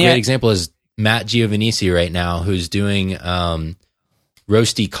a great example is Matt Giovanisi right now, who's doing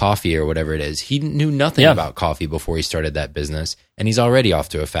roasty coffee or whatever it is. He knew nothing about coffee before he started that business, and he's already off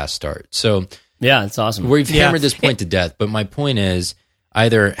to a fast start. So it's awesome. We've hammered this point to death, but my point is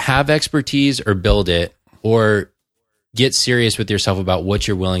either have expertise or build it, or get serious with yourself about what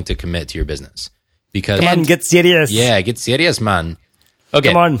you're willing to commit to your business. Because come on, get serious. Yeah, get serious, man. Okay,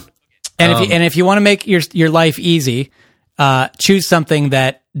 come on. And if you want to make your life easy, choose something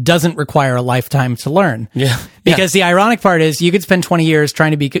that doesn't require a lifetime to learn. Yeah. Because the ironic part is you could spend 20 years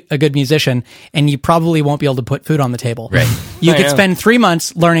trying to be a good musician and you probably won't be able to put food on the table. Right. You could spend 3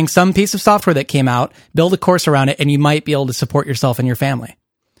 months learning some piece of software that came out, build a course around it, and you might be able to support yourself and your family.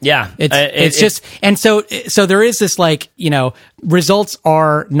 Yeah. It's just, and so there is this like, results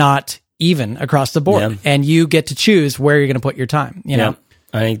are not even across the board, and you get to choose where you're going to put your time, know?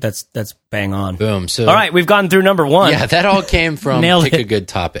 I think that's bang on. Boom. So, all right, we've gone through number 1. Yeah, that all came from pick a good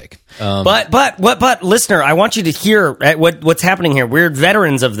topic. But listener, I want you to hear what's happening here. We're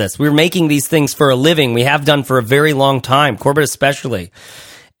veterans of this. We're making these things for a living. We have done for a very long time, Corbett especially.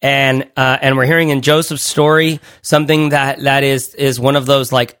 And we're hearing in Joseph's story something that is one of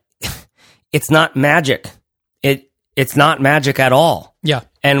those like, it's not magic. It's not magic at all. Yeah.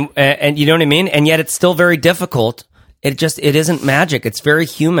 And you know what I mean? And yet it's still very difficult it isn't magic. It's very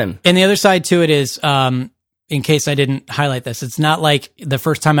human. And the other side to it is, in case I didn't highlight this, it's not like the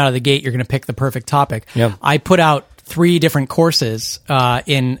first time out of the gate you're going to pick the perfect topic. Yeah. I put out 3 different courses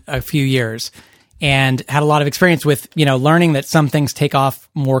in a few years and had a lot of experience with, learning that some things take off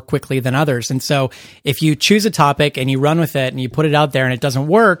more quickly than others. And so if you choose a topic and you run with it and you put it out there and it doesn't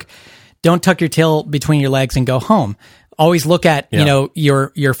work, don't tuck your tail between your legs and go home. Always look at,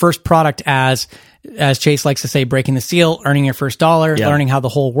 your first product as Chase likes to say, breaking the seal, earning your first dollar, learning how the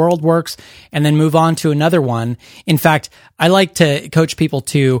whole world works, and then move on to another one. In fact, I like to coach people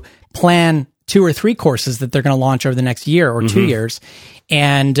to plan 2 or 3 courses that they're going to launch over the next year or 2 years,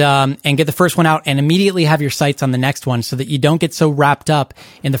 and get the first one out and immediately have your sights on the next one, so that you don't get so wrapped up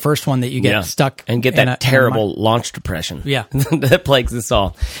in the first one that you get stuck and get that terrible launch depression. Yeah, that plagues us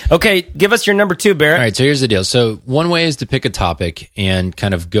all. Okay, give us your number 2, Barrett. All right, so here's the deal. So one way is to pick a topic and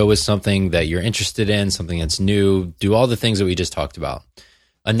kind of go with something that you're interested in, something that's new, do all the things that we just talked about.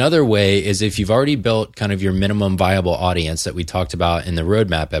 Another way is if you've already built kind of your minimum viable audience that we talked about in the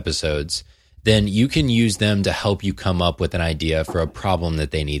roadmap episodes, then you can use them to help you come up with an idea for a problem that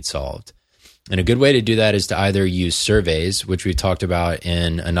they need solved. And a good way to do that is to either use surveys, which we talked about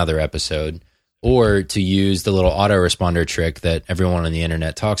in another episode, or to use the little autoresponder trick that everyone on the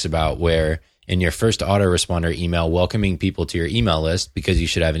internet talks about, where in your first autoresponder email welcoming people to your email list, because you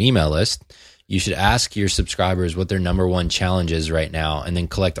should have an email list, you should ask your subscribers what their number one challenge is right now, and then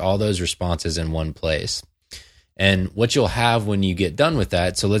collect all those responses in one place. And what you'll have when you get done with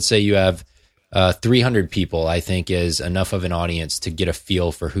that, so let's say you have 300 people, I think, is enough of an audience to get a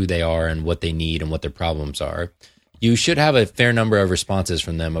feel for who they are and what they need and what their problems are. You should have a fair number of responses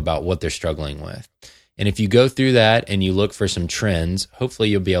from them about what they're struggling with. And if you go through that and you look for some trends, hopefully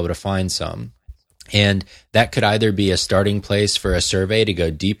you'll be able to find some. And that could either be a starting place for a survey to go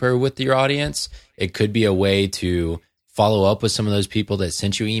deeper with your audience. It could be a way to follow up with some of those people that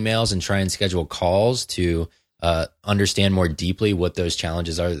sent you emails and try and schedule calls to understand more deeply what those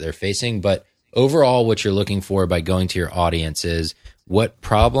challenges are that they're facing. But overall, what you're looking for by going to your audience is what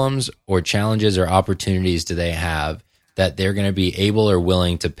problems or challenges or opportunities do they have that they're going to be able or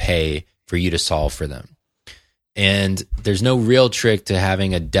willing to pay for you to solve for them. And there's no real trick to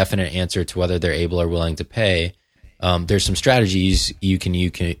having a definite answer to whether they're able or willing to pay. There's some strategies you can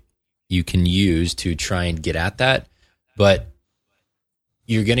use to try and get at that, but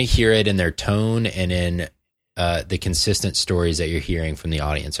you're going to hear it in their tone and in the consistent stories that you're hearing from the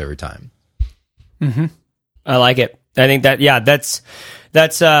audience over time. Mm-hmm. I like it. I think that,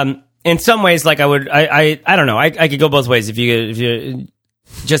 that's in some ways, like I don't know. I could go both ways. If you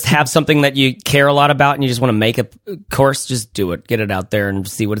just have something that you care a lot about and you just want to make a course, just do it. Get it out there and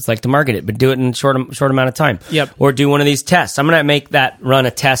see what it's like to market it, but do it in short amount of time. Yep. Or do one of these tests. I'm going to run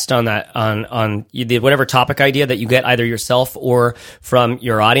a test on that, on whatever topic idea that you get either yourself or from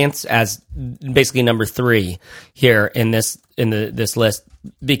your audience as basically number 3 here in this list,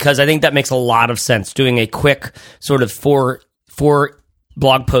 because I think that makes a lot of sense. Doing a quick sort of four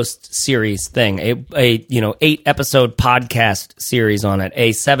blog post series thing, a 8-episode podcast series on it, a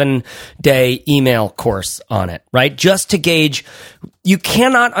 7-day email course on it, right? Just to gauge. You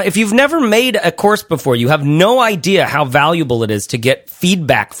cannot, if you've never made a course before, you have no idea how valuable it is to get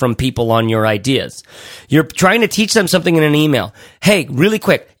feedback from people on your ideas. You're trying to teach them something in an email. Hey, really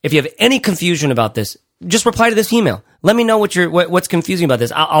quick, if you have any confusion about this, just reply to this email. Let me know what's confusing about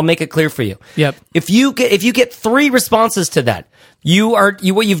this. I'll make it clear for you. Yep. If you get 3 responses to that, what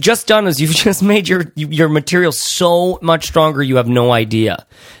you've just done is you've just made your material so much stronger. You have no idea,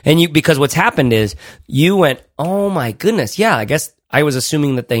 because what's happened is you went, oh my goodness, yeah. I guess I was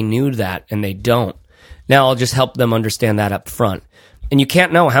assuming that they knew that, and they don't. Now I'll just help them understand that up front. And you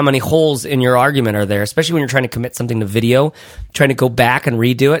can't know how many holes in your argument are there, especially when you're trying to commit something to video, trying to go back and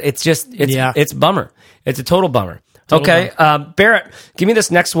redo it. It's bummer. It's a total bummer. Okay, Barrett, give me this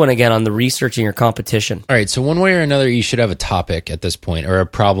next one again on the researching your competition. All right, so one way or another, you should have a topic at this point or a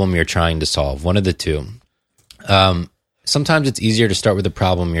problem you're trying to solve, one of the two. Sometimes it's easier to start with the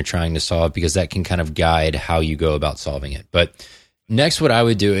problem you're trying to solve because that can kind of guide how you go about solving it. But next, what I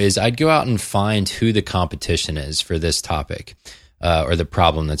would do is I'd go out and find who the competition is for this topic or the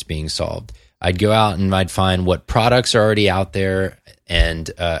problem that's being solved. I'd go out and I'd find what products are already out there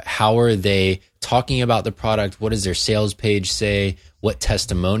and how are they talking about the product. What does their sales page say? What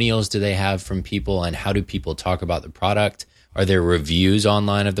testimonials do they have from people, and how do people talk about the product? Are there reviews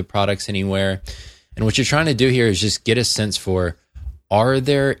online of the products anywhere? And what you're trying to do here is just get a sense for, are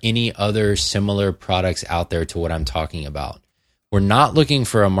there any other similar products out there to what I'm talking about? We're not looking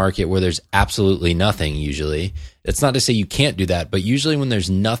for a market where there's absolutely nothing usually. It's not to say you can't do that, but usually when there's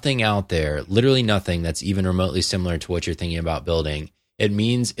nothing out there, literally nothing that's even remotely similar to what you're thinking about building, it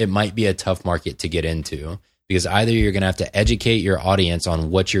means it might be a tough market to get into, because either you're going to have to educate your audience on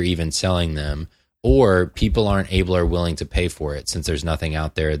what you're even selling them, or people aren't able or willing to pay for it since there's nothing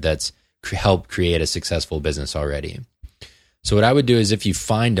out there that's helped create a successful business already. So what I would do is, if you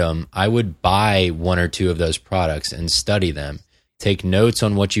find them, I would buy one or two of those products and study them. Take notes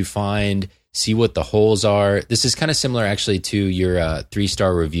on what you find, see what the holes are. This is kind of similar actually to your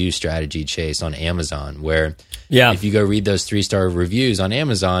 3-star review strategy, Chase, on Amazon, where if you go read those 3-star reviews on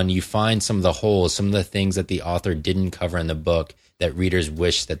Amazon, you find some of the holes, some of the things that the author didn't cover in the book that readers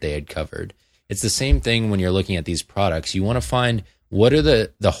wish that they had covered. It's the same thing when you're looking at these products. You want to find what are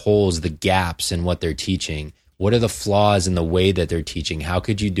the holes, the gaps in what they're teaching. What are the flaws in the way that they're teaching? How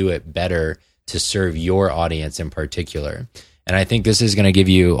could you do it better to serve your audience in particular? And I think this is going to give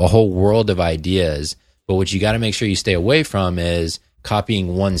you a whole world of ideas. But what you got to make sure you stay away from is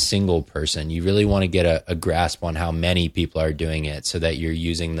copying one single person. You really want to get a grasp on how many people are doing it, so that you're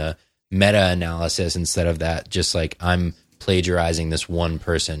using the meta-analysis instead of that just like, I'm plagiarizing this one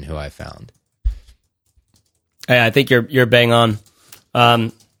person who I found. Hey, I think you're bang on.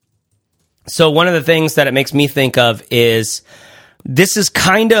 So one of the things that it makes me think of is, this is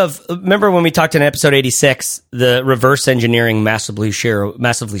kind of, remember when we talked in episode 86, the reverse engineering massively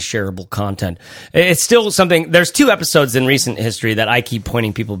shareable content. It's still something, there's 2 episodes in recent history that I keep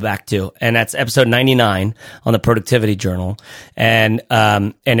pointing people back to, and that's episode 99 on the Productivity Journal. And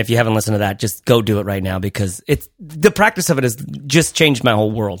if you haven't listened to that, just go do it right now, because the practice of it has just changed my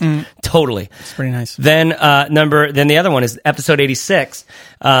whole world. Totally. It's pretty nice. Then the other one is episode 86,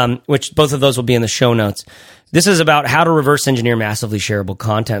 which both of those will be in the show notes. This is about how to reverse engineer massively shareable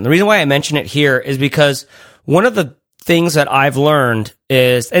content. The reason why I mention it here is because one of the things that I've learned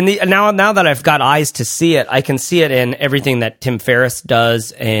is, now that I've got eyes to see it, I can see it in everything that Tim Ferriss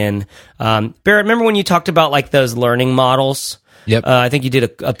does. And Barrett, remember when you talked about like those learning models? Yep. I think you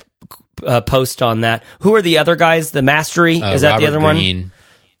did a post on that. Who are the other guys? The Mastery? Is that Robert the other Greene. one?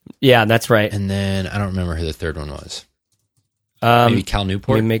 Yeah, that's right. And then I don't remember who the third one was. Maybe Cal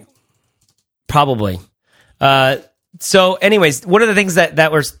Newport? Probably. So anyways, one of the things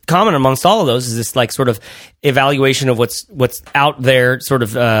that was common amongst all of those is this like sort of evaluation of what's out there, sort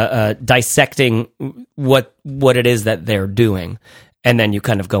of dissecting what it is that they're doing. And then you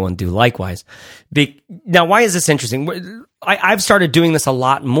kind of go and do likewise. Now, why is this interesting? I've started doing this a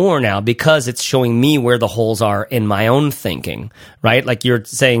lot more now because it's showing me where the holes are in my own thinking, right? Like you're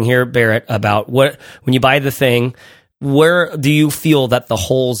saying here, Barrett, about when you buy the thing, where do you feel that the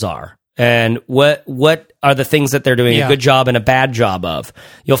holes are? And what are the things that they're doing a good job and a bad job of?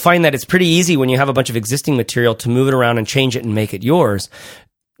 You'll find that it's pretty easy when you have a bunch of existing material to move it around and change it and make it yours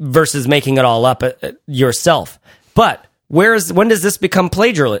versus making it all up yourself. But when does this become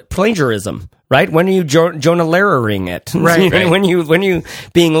plagiarism? Right? When are you Jonah Lehrer-ing it? Right. When you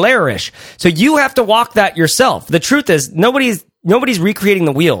being Lehrerish. So you have to walk that yourself. The truth is nobody's recreating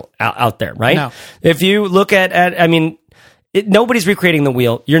the wheel out there, right? No. If you look at nobody's recreating the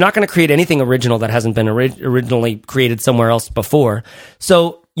wheel. You're not going to create anything original that hasn't been originally created somewhere else before.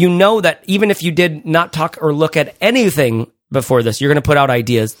 So you know that even if you did not talk or look at anything before this, you're going to put out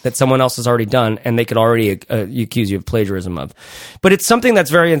ideas that someone else has already done, and they could already accuse you of plagiarism of. But it's something that's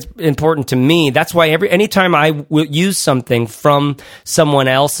very important to me. That's why anytime I will use something from someone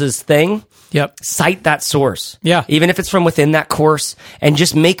else's thing, cite that source. Yeah, even if it's from within that course, and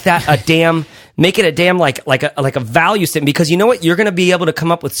just make that make it a damn like a value statement, because you know what? You're going to be able to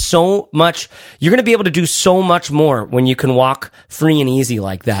come up with so much. You're going to be able to do so much more when you can walk free and easy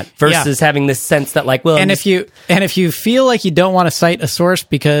like that versus having this sense that like, well, if you feel like you don't want to cite a source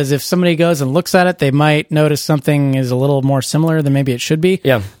because if somebody goes and looks at it, they might notice something is a little more similar than maybe it should be.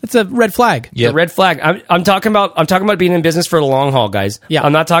 Yeah, it's a red flag. Yeah, red flag. I'm talking about being in business for the long haul, guys. Yeah,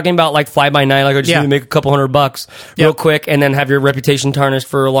 I'm not talking about like fly by night, like I just need to make a couple $100 real quick and then have your reputation tarnished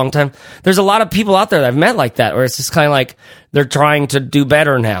for a long time. There's a lot of people out there that I've met like that, where it's just kind of like they're trying to do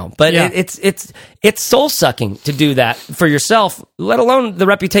better now, but it's soul sucking to do that for yourself, let alone the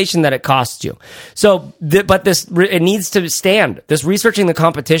reputation that it costs you. So, it needs to stand. This researching the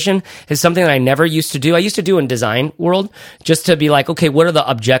competition is something that I never used to do. I used to do in design world, just to be like, okay, what are the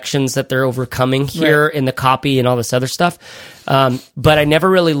objections that they're overcoming here in the copy and all this other stuff. But I never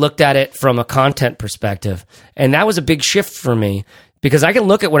really looked at it from a content perspective, and that was a big shift for me. Because I can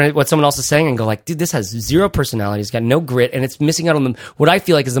look at what someone else is saying and go like, dude, this has zero personality. It's got no grit, and it's missing out on what I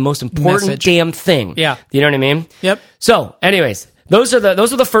feel like is the most important damn thing. Yeah. You know what I mean? Yep. So, anyways, Those are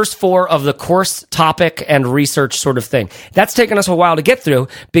the first 4 of the course topic and research sort of thing. That's taken us a while to get through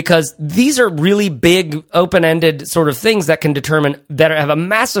because these are really big, open-ended sort of things that can determine, that have a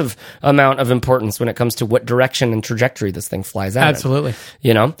massive amount of importance when it comes to what direction and trajectory this thing flies out. Absolutely.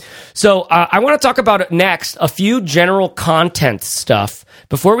 So I want to talk about next a few general content stuff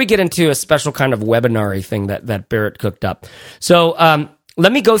before we get into a special kind of webinar-y thing that Barrett cooked up. So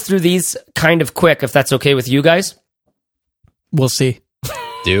let me go through these kind of quick, if that's okay with you guys. We'll see.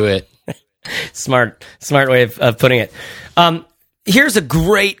 Do it. Smart way of putting it. Here's a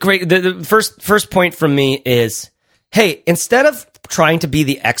great. The first point from me is, hey, instead of trying to be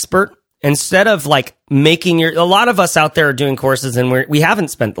the expert, instead of like making a lot of us out there are doing courses and we haven't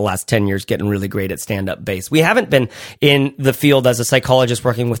spent the last 10 years getting really great at stand-up bass. We haven't been in the field as a psychologist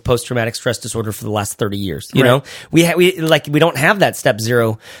working with post-traumatic stress disorder for the last 30 years. You know, we don't have that step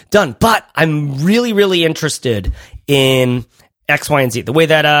 0 done, but I'm really, really interested in X, Y, and Z. The way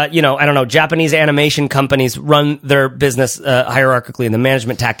that, I don't know, Japanese animation companies run their business hierarchically, and the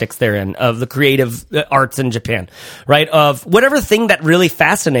management tactics therein of the creative arts in Japan, right? Of whatever thing that really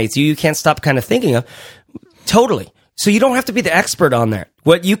fascinates you, you can't stop kind of thinking of. Totally. So you don't have to be the expert on there.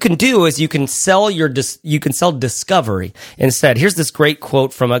 What you can do is you can sell discovery instead. Here's this great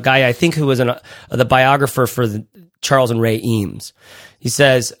quote from a guy I think who was the biographer for Charles and Ray Eames. He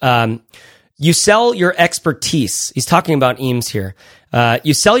says, you sell your expertise. He's talking about Eames here.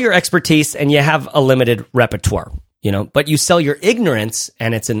 You sell your expertise and you have a limited repertoire, but you sell your ignorance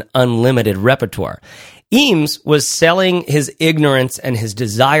and it's an unlimited repertoire. Eames was selling his ignorance and his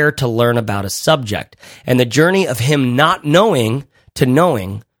desire to learn about a subject, and the journey of him not knowing to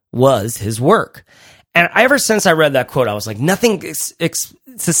knowing was his work. And ever since I read that quote, I was like, nothing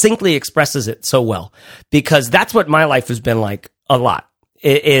succinctly expresses it so well, because that's what my life has been like a lot.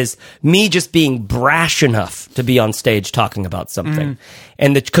 It is me just being brash enough to be on stage talking about something.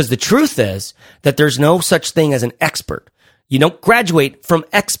 And because the truth is that there's no such thing as an expert. You don't graduate from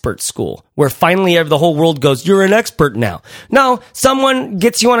expert school where finally the whole world goes, you're an expert now. No, someone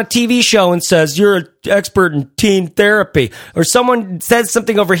gets you on a TV show and says, you're an expert in teen therapy. Or someone says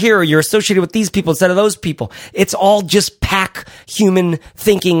something over here, or you're associated with these people instead of those people. It's all just pack human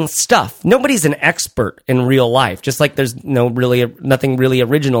thinking stuff. Nobody's an expert in real life, just like there's nothing really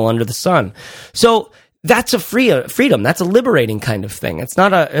original under the sun. So that's a freedom. That's a liberating kind of thing. It's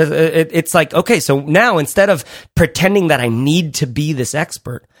not it's like, okay, so now instead of pretending that I need to be this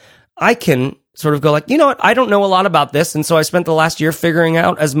expert, I can sort of go like, you know what? I don't know a lot about this. And so I spent the last year figuring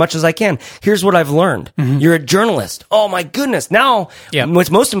out as much as I can. Here's what I've learned. You're a journalist. Oh my goodness. Now,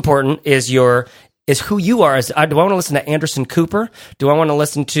 what's most important is who you are. Do I want to listen to Anderson Cooper? Do I want to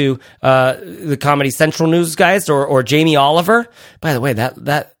listen to the Comedy Central news guys or Jamie Oliver? By the way,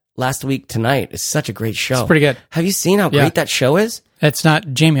 that Last Week Tonight is such a great show. It's pretty good. Have you seen how great that show is? It's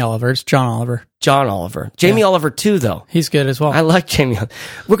not Jamie Oliver. It's John Oliver. Jamie Oliver too, though. He's good as well. I like Jamie.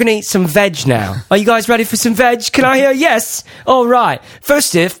 We're going to eat some veg now. Are you guys ready for some veg? Can I hear yes? All right.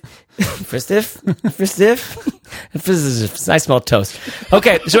 First if. I smell toast.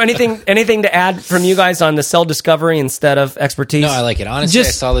 Okay, so anything to add from you guys on the sell discovery instead of expertise? No, I like it. Honestly, I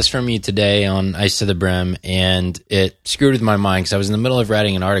saw this from you today on Ice to the Brim, and it screwed with my mind because I was in the middle of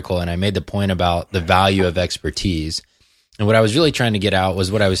writing an article, and I made the point about the value of expertise. And what I was really trying to get out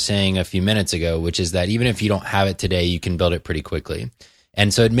was what I was saying a few minutes ago, which is that even if you don't have it today, you can build it pretty quickly.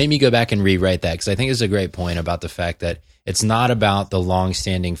 And so it made me go back and rewrite that because I think it's a great point about the fact that it's not about the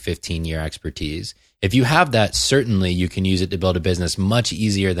long-standing 15-year expertise. If you have that, certainly you can use it to build a business much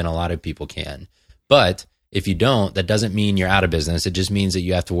easier than a lot of people can. But if you don't, that doesn't mean you're out of business. It just means that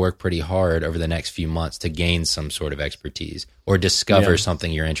you have to work pretty hard over the next few months to gain some sort of expertise or discover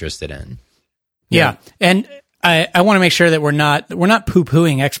something you're interested in. Yeah. And I want to make sure that we're not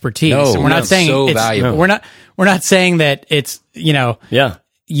poo-pooing expertise. No, and we're not saying so it's valuable. We're not saying that it's,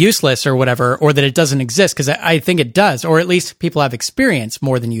 useless or whatever, or that it doesn't exist, because I think it does, or at least people have experience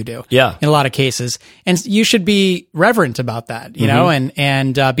more than you do. Yeah. In a lot of cases. And you should be reverent about that, you know,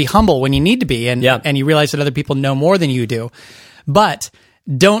 and be humble when you need to be, and you realize that other people know more than you do. But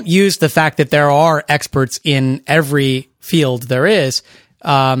don't use the fact that there are experts in every field there is,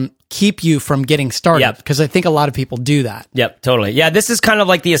 keep you from getting started, because I think a lot of people do that. Yep, totally. Yeah, this is kind of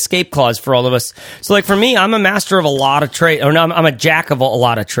like the escape clause for all of us. So like for me, I'm a master of a lot of trades, or no, I'm a jack of a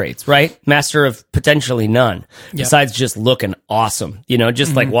lot of trades, right? Master of potentially none, besides just looking awesome.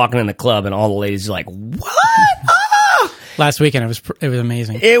 Just like walking in the club and all the ladies are like, what? last weekend. It was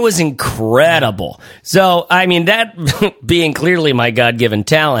amazing. It was incredible. So, I mean, that being clearly my God-given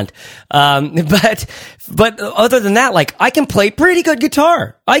talent. But other than that, like, I can play pretty good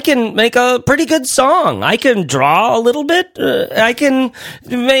guitar. I can make a pretty good song. I can draw a little bit. I can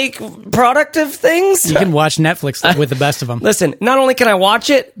make productive things. You can watch Netflix with the best of them. Listen, not only can I watch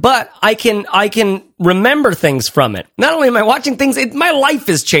it, but I can remember things from it. Not only am I watching things, my life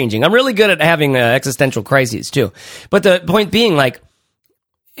is changing. I'm really good at having existential crises too. But the point being, like,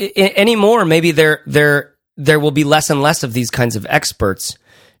 anymore, maybe there will be less and less of these kinds of experts,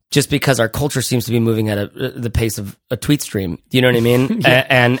 just because our culture seems to be moving at the pace of a tweet stream. You know what I mean? Yeah.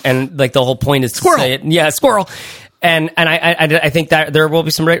 And like the whole point is squirrel. To say it. Yeah, squirrel. And I think that there will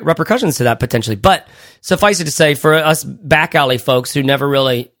be some repercussions to that potentially. But suffice it to say, for us back alley folks who never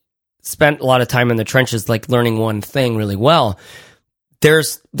really spent a lot of time in the trenches, like learning one thing really well,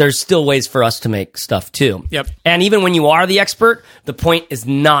 there's still ways for us to make stuff too. Yep. And even when you are the expert, the point is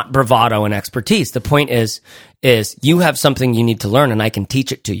not bravado and expertise. The point is you have something you need to learn and I can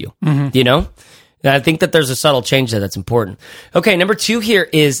teach it to you. Mm-hmm. You know? And I think that there's a subtle change there that's important. Okay, number 2 here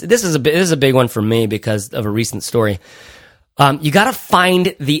this is a big one for me because of a recent story. You got to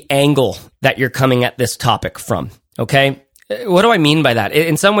find the angle that you're coming at this topic from. Okay? What do I mean by that?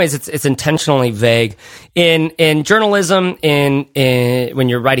 In some ways, it's intentionally vague. In journalism, when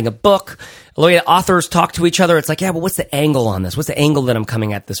you're writing a book, the way authors talk to each other, it's like, yeah, but what's the angle on this? What's the angle that I'm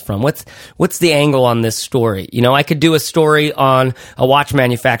coming at this from? What's the angle on this story? You know, I could do a story on a watch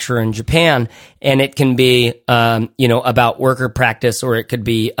manufacturer in Japan, and it can be, about worker practice, or it could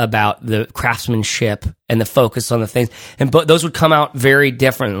be about the craftsmanship and the focus on the things. And those would come out very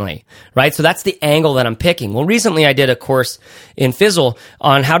differently, right? So that's the angle that I'm picking. Well, recently I did a course in Fizzle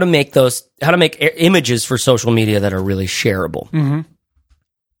on how to make images for social media that are really shareable. Mm-hmm.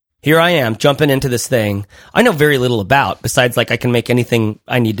 Here I am jumping into this thing I know very little about, besides like I can make anything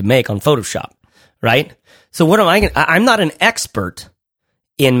I need to make on Photoshop, right? So what am I'm not an expert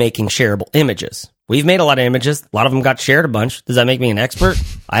in making shareable images. We've made a lot of images. A lot of them got shared a bunch. Does that make me an expert?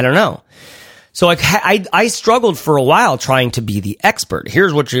 I don't know. So I struggled for a while trying to be the expert.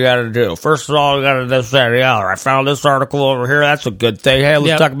 Here's what you got to do. First of all, you got to do this, that, the other. I found this article over here. That's a good thing. Hey,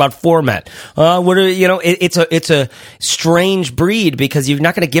 let's talk about format. It's a strange breed because you're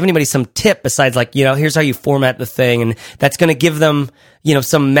not going to give anybody some tip besides like, here's how you format the thing, and that's going to give them,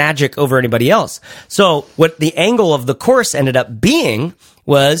 some magic over anybody else. So what the angle of the course ended up being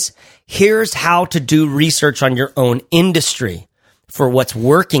was, here's how to do research on your own industry for what's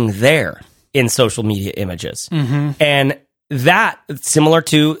working there in social media images. Mm-hmm. And that, similar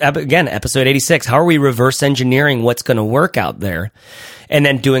to, again, episode 86, how are we reverse engineering what's going to work out there and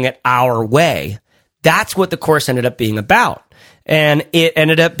then doing it our way? That's what the course ended up being about. And it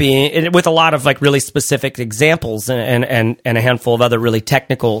ended up being, with a lot of like really specific examples and a handful of other really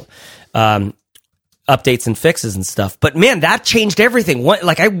technical updates and fixes and stuff. But man, that changed everything.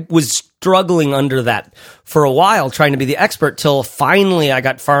 I was struggling under that for a while, trying to be the expert, till finally I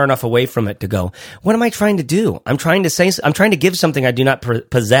got far enough away from it to go, what am I trying to do? I'm trying to give something I do not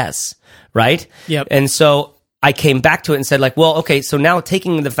possess, right? Yep. And so I came back to it and said, like, well, okay, so now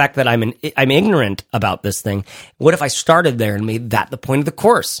taking the fact that I'm ignorant about this thing, what if I started there and made that the point of the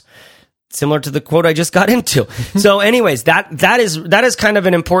course? Similar to the quote I just got into. So anyways, that is kind of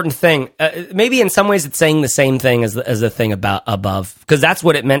an important thing. Maybe in some ways it's saying the same thing as the thing about above, because that's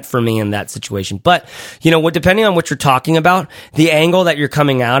what it meant for me in that situation. But, depending on what you're talking about, the angle that you're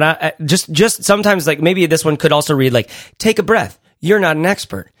coming out at, just sometimes, like, maybe this one could also read like, take a breath. You're not an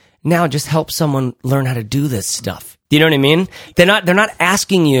expert. Now just help someone learn how to do this stuff. Do you know what I mean? They're not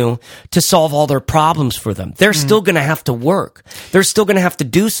asking you to solve all their problems for them. They're still going to have to work. They're still going to have to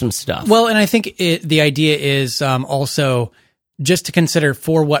do some stuff. Well, and I think the idea is also just to consider,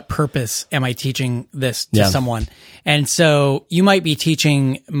 for what purpose am I teaching this to someone? And so you might be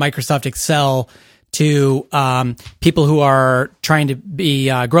teaching Microsoft Excel to people who are trying to be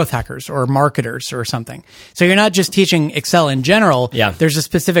growth hackers or marketers or something. So you're not just teaching Excel in general. Yeah. There's a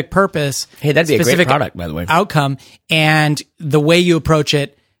specific purpose. Hey, that'd be a great product, by the way. Outcome, and the way you approach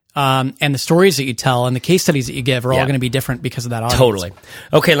it, and the stories that you tell and the case studies that you give are all going to be different because of that audience. Totally.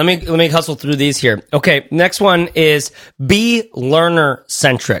 Okay, let me hustle through these here. Okay, next one is be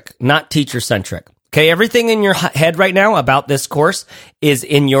learner-centric, not teacher-centric. Okay, everything in your head right now about this course is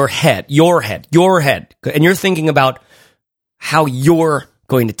in your head. And you're thinking about how you're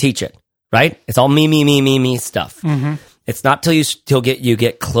going to teach it, right? It's all me stuff. Mm-hmm. It's not till you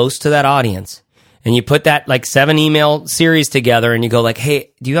get close to that audience and you put that like 7 email series together and you go like,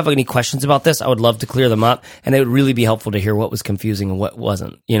 hey, do you have any questions about this? I would love to clear them up. And it would really be helpful to hear what was confusing and what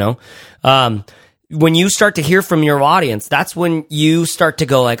wasn't, when you start to hear from your audience, that's when you start to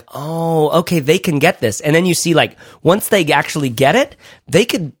go like, oh, okay, they can get this. And then you see like, once they actually get it, they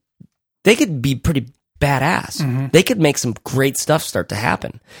could be pretty badass. Mm-hmm. They could make some great stuff start to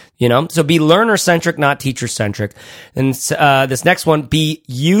happen, So be learner-centric, not teacher-centric. And this next one, be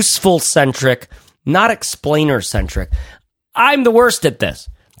useful-centric, not explainer-centric. I'm the worst at this,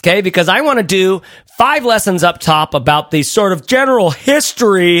 okay? Because I want to do 5 lessons up top about the sort of general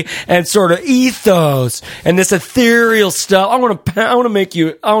history and sort of ethos and this ethereal stuff. I want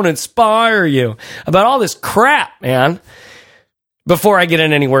to inspire you about all this crap, man. Before I get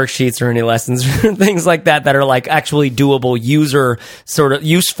in any worksheets or any lessons or things like that are like actually doable,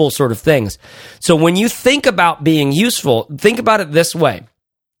 useful sort of things. So when you think about being useful, think about it this way.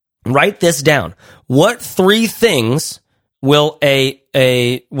 Write this down. What 3 things will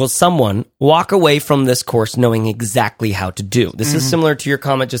someone walk away from this course knowing exactly how to do? This is similar to your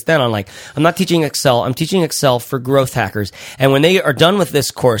comment just then on like, I'm not teaching Excel, I'm teaching Excel for growth hackers. And when they are done with this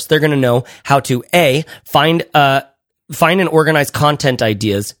course, they're going to know how to find and organize content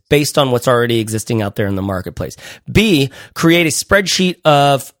ideas based on what's already existing out there in the marketplace. B, create a spreadsheet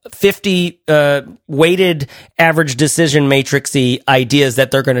of 50 weighted average decision matrixy ideas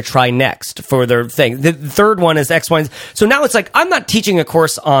that they're going to try next for their thing. The third one is X, Y, and Z. So now it's like, I'm not teaching a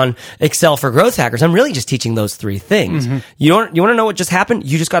course on Excel for growth hackers. I'm really just teaching those 3 things. Mm-hmm. You want to know what just happened?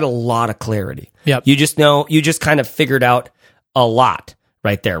 You just got a lot of clarity. Yep. You just kind of figured out a lot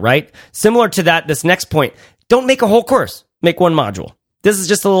right there, right? Similar to that, this next point, don't make a whole course. Make one module. This is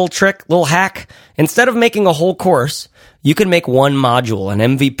just a little trick, little hack. Instead of making a whole course, you can make one module, an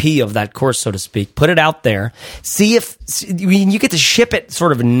MVP of that course, so to speak. Put it out there. See if you get to ship it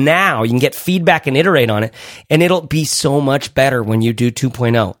sort of now. You can get feedback and iterate on it, and it'll be so much better when you do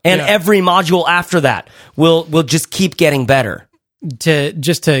 2.0. And every module after that will just keep getting better.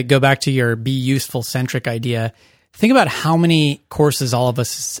 To go back to your be useful centric idea, think about how many courses all of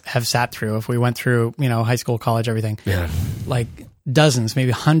us have sat through. If we went through, high school, college, everything, like dozens,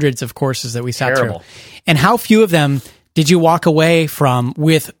 maybe hundreds of courses that we sat through. And how few of them did you walk away from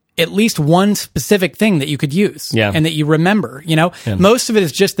with at least one specific thing that you could use and that you remember? Most of it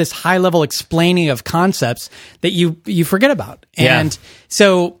is just this high level explaining of concepts that you forget about. And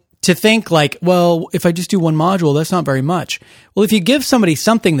so to think like, well, if I just do one module, that's not very much. Well, if you give somebody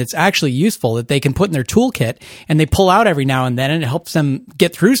something that's actually useful that they can put in their toolkit and they pull out every now and then and it helps them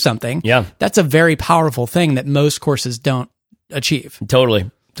get through something, that's a very powerful thing that most courses don't achieve. Totally.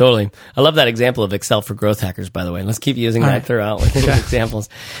 I love that example of Excel for growth hackers, by the way. Let's keep using that throughout with examples.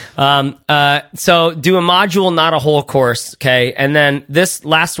 So do a module, not a whole course, okay? And then this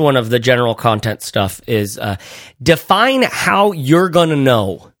last one of the general content stuff is define how you're going to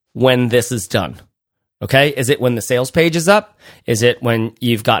know when this is done. Okay? Is it when the sales page is up? Is it when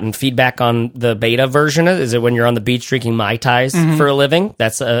you've gotten feedback on the beta version? Is it when you're on the beach drinking Mai Tais for a living?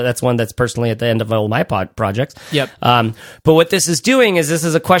 That's one that's personally at the end of all my projects. Yep. But what this is doing is this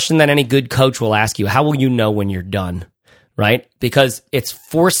is a question that any good coach will ask you. How will you know when you're done? Right? Because it's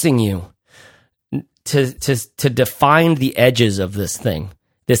forcing you to define the edges of this thing.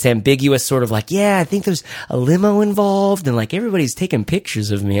 This ambiguous sort of like, I think there's a limo involved and like everybody's taking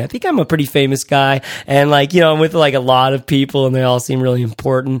pictures of me. I think I'm a pretty famous guy and like, I'm with like a lot of people and they all seem really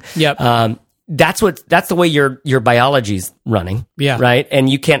important. Yep. That's the way your biology's running. Yeah. Right. And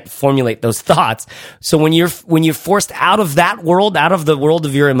you can't formulate those thoughts. So when you're forced out of that world, out of the world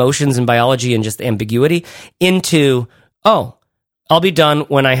of your emotions and biology and just ambiguity into, I'll be done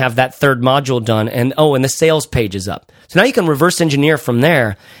when I have that third module done, and the sales page is up. So now you can reverse engineer from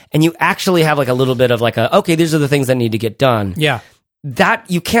there, and you actually have like a little bit of like these are the things that need to get done. Yeah. That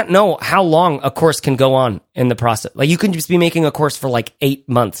you can't know how long a course can go on in the process. Like you can just be making a course for like 8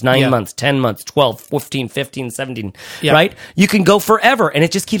 months, 9 months, 10 months, 12, 15, 15, 17, right? You can go forever, and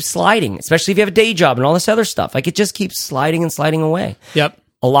it just keeps sliding, especially if you have a day job and all this other stuff. Like it just keeps sliding and sliding away. Yep.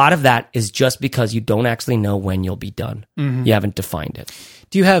 A lot of that is just because you don't actually know when you'll be done. Mm-hmm. You haven't defined it.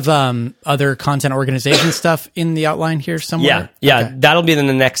 Do you have other content organization stuff in the outline here somewhere? Yeah. Okay. That'll be in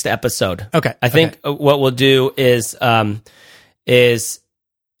the next episode. Okay. I think what we'll do is go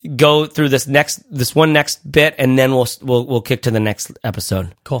through this one next bit, and then we'll kick to the next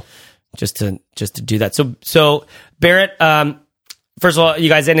episode. Cool. Just to do that. So Barrett, first of all, you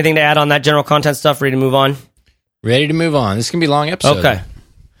guys, anything to add on that general content stuff? Ready to move on? Ready to move on. This is gonna be a long episode. Okay.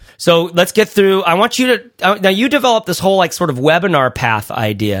 So let's get through. I want you to, now you developed this whole like sort of webinar path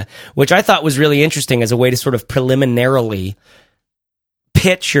idea, which I thought was really interesting as a way to sort of preliminarily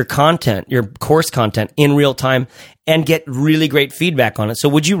pitch your content, your course content in real time and get really great feedback on it. So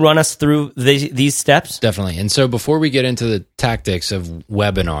would you run us through these steps? Definitely. And so before we get into the tactics of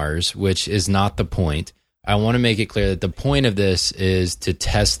webinars, which is not the point, I want to make it clear that the point of this is to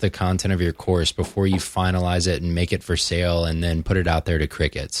test the content of your course before you finalize it and make it for sale and then put it out there to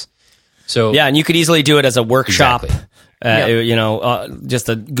crickets. So yeah, and you could easily do it as a workshop. Exactly. Just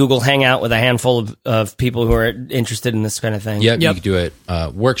a Google Hangout with a handful of people who are interested in this kind of thing. Yep. You could do it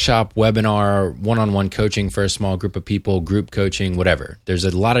workshop, webinar, one-on-one coaching for a small group of people, group coaching, whatever. There's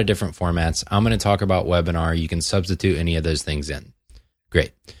a lot of different formats. I'm going to talk about webinar. You can substitute any of those things in.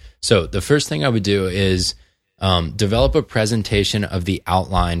 Great. So the first thing I would do is develop a presentation of the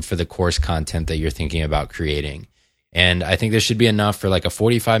outline for the course content that you're thinking about creating. And I think this should be enough for like a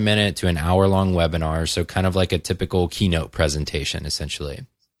 45-minute to an hour-long webinar, so kind of like a typical keynote presentation, essentially.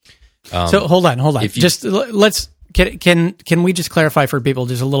 So hold on. Can we just clarify for people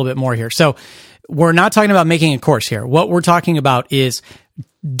just a little bit more here? So we're not talking about making a course here. What we're talking about is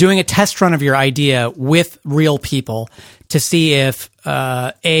doing a test run of your idea with real people to see if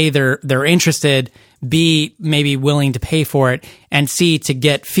A, they're interested, B, maybe willing to pay for it, and C, to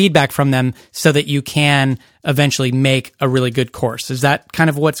get feedback from them so that you can eventually make a really good course. Is that kind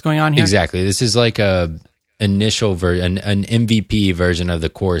of what's going on here? Exactly. This is like a initial version, an MVP version of the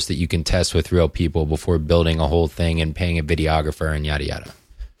course that you can test with real people before building a whole thing and paying a videographer and yada yada.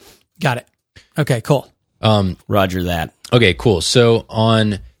 Got it. Okay, cool. Roger that. Okay, cool. So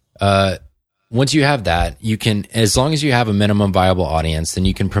once you have that, you can, as long as you have a minimum viable audience, then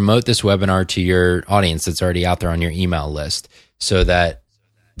you can promote this webinar to your audience that's already out there on your email list so that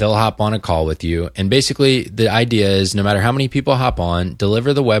they'll hop on a call with you. And basically the idea is no matter how many people hop on,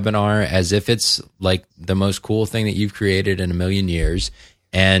 deliver the webinar as if it's like the most cool thing that you've created in a million years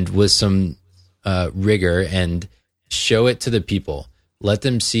and with some rigor, and show it to the people. Let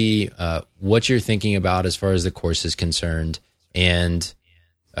them see what you're thinking about as far as the course is concerned, and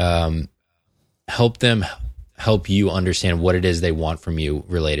help you understand what it is they want from you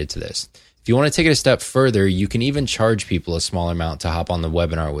related to this. If you want to take it a step further, you can even charge people a small amount to hop on the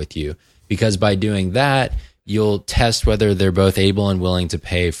webinar with you, because by doing that, you'll test whether they're both able and willing to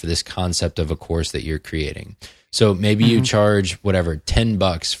pay for this concept of a course that you're creating. So maybe you charge whatever,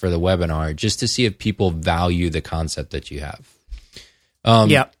 $10 for the webinar just to see if people value the concept that you have.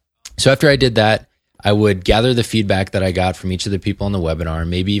 So after I did that, I would gather the feedback that I got from each of the people on the webinar,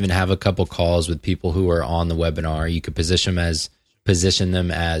 maybe even have a couple calls with people who are on the webinar. You could position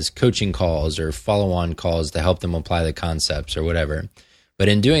them as coaching calls or follow-on calls to help them apply the concepts or whatever. But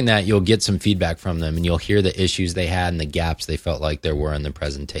in doing that, you'll get some feedback from them, and you'll hear the issues they had and the gaps they felt like there were in the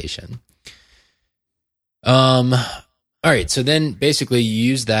presentation. All right, so then basically you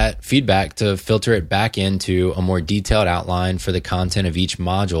use that feedback to filter it back into a more detailed outline for the content of each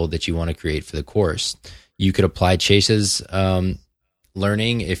module that you want to create for the course. You could apply Chase's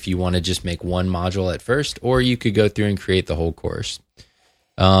learning if you want to just make one module at first, or you could go through and create the whole course.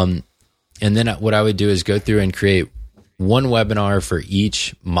 And then what I would do is go through and create one webinar for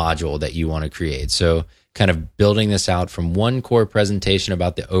each module that you want to create. So kind of building this out from one core presentation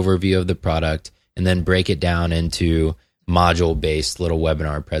about the overview of the product, and then break it down into module-based little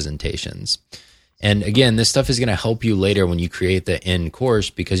webinar presentations. And again, this stuff is going to help you later when you create the end course,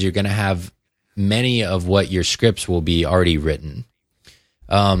 because you're going to have many of what your scripts will be already written.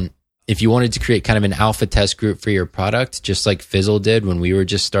 If you wanted to create kind of an alpha test group for your product, just like Fizzle did when we were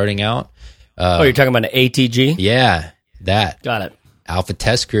just starting out. You're talking about an ATG? Yeah, that. Got it. Alpha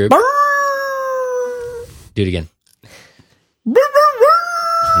test group. Do it again.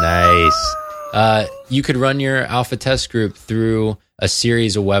 Nice. You could run your alpha test group through a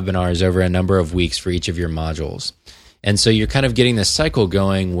series of webinars over a number of weeks for each of your modules. And so you're kind of getting this cycle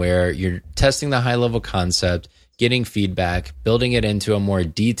going where you're testing the high-level concept, getting feedback, building it into a more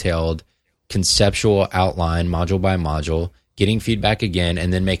detailed conceptual outline, module by module, getting feedback again,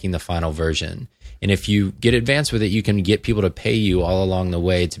 and then making the final version. And if you get advanced with it, you can get people to pay you all along the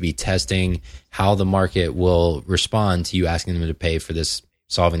way to be testing how the market will respond to you asking them to pay for this,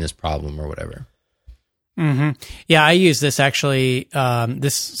 solving this problem or whatever. Mm-hmm. Yeah, I use this actually,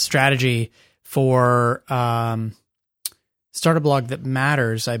 this strategy for Start a Blog That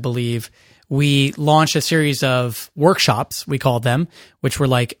Matters, I believe. We launched a series of workshops, we called them, which were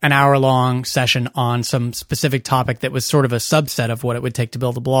like an hour-long session on some specific topic that was sort of a subset of what it would take to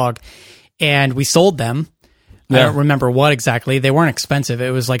build a blog. And we sold them. Yeah. I don't remember what exactly. They weren't expensive.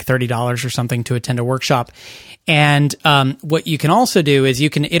 It was like $30 or something to attend a workshop. And what you can also do is you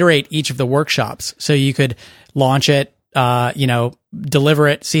can iterate each of the workshops. So you could launch it, deliver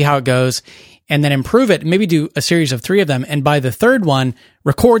it, see how it goes. and then improve it, maybe do a series of 3 of them. And by the third one,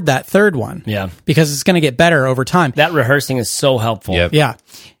 record that third one. Yeah. Because it's going to get better over time. That rehearsing is so helpful. Yep. Yeah.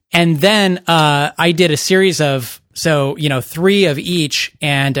 And then I did a series of, 3 of each,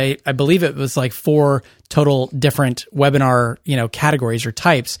 and I believe it was like 4 total different webinar, categories or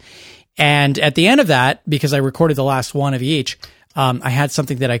types. And at the end of that, because I recorded the last one of each, I had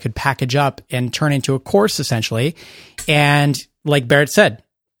something that I could package up and turn into a course essentially. And like Barrett said,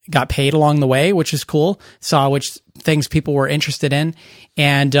 got paid along the way, which is cool. Saw which things people were interested in,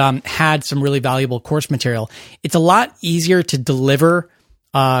 and had some really valuable course material. It's a lot easier to deliver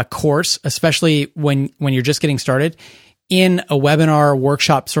a course, especially when you're just getting started, in a webinar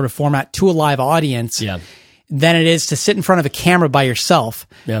workshop sort of format to a live audience. Yeah. Than it is to sit in front of a camera by yourself.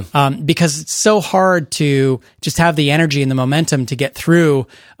 Yeah. Because it's so hard to just have the energy and the momentum to get through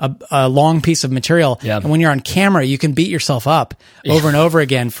a long piece of material. Yeah. And when you're on camera, you can beat yourself up over and over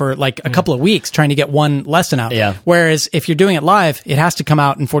again for like a couple of weeks trying to get one lesson out. Yeah. Whereas if you're doing it live, it has to come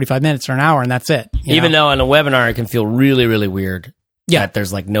out in 45 minutes or an hour, and that's it. Even though on a webinar, it can feel really, really weird. Yeah. That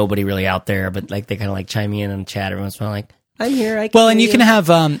there's like nobody really out there, but like they kind of like chime in and chat every once in a while, like, I'm here. And you can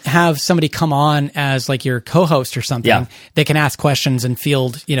have somebody come on as like your co-host or something. Yeah. They can ask questions and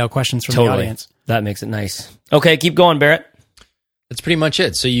field, questions from the audience. That makes it nice. Okay, keep going, Barrett. That's pretty much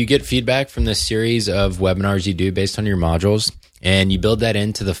it. So you get feedback from this series of webinars you do based on your modules, and you build that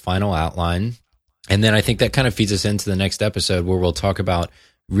into the final outline. And then I think that kind of feeds us into the next episode, where we'll talk about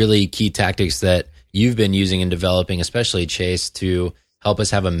really key tactics that you've been using and developing, especially Chase, to help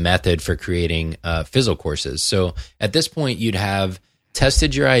us have a method for creating Fizzle courses. So at this point, you'd have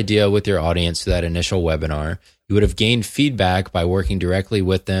tested your idea with your audience to that initial webinar. You would have gained feedback by working directly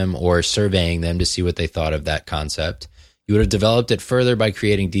with them or surveying them to see what they thought of that concept. You would have developed it further by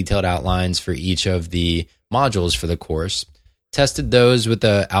creating detailed outlines for each of the modules for the course, tested those with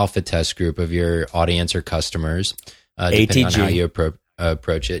the alpha test group of your audience or customers, depending on how you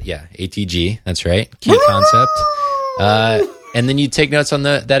approach it. Yeah, ATG, that's right. Key concept. And then you take notes on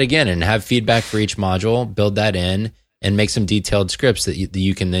that again and have feedback for each module, build that in, and make some detailed scripts that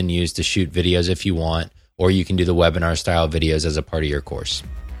you can then use to shoot videos if you want, or you can do the webinar style videos as a part of your course.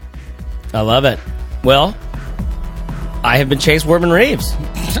 I love it. Well, I have been Chase Worman-Reeves.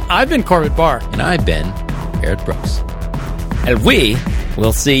 I've been Corbett Barr. And I've been Barrett Brooks. And we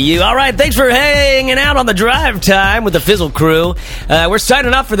will see you. All right, thanks for hanging out on the drive time with the Fizzle crew. We're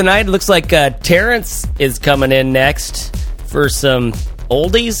signing off for the night. It looks like Terrence is coming in next for some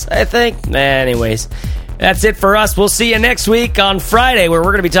oldies, I think. Anyways, that's it for us. We'll see you next week on Friday, where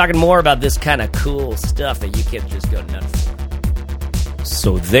we're going to be talking more about this kind of cool stuff that you can't just go nuts for.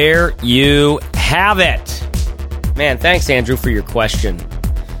 So there you have it. Man, thanks, Andrew, for your question.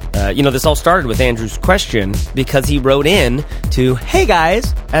 This all started with Andrew's question because he wrote in to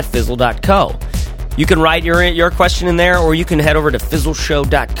heyguys@fizzle.co. You can write your question in there, or you can head over to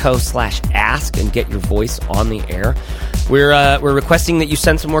fizzleshow.co/ask and get your voice on the air. We're requesting that you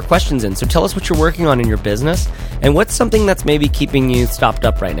send some more questions in. So tell us what you're working on in your business, and what's something that's maybe keeping you stopped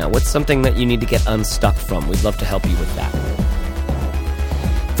up right now. What's something that you need to get unstuck from? We'd love to help you with that.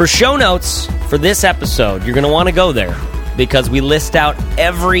 For show notes for this episode, you're going to want to go there because we list out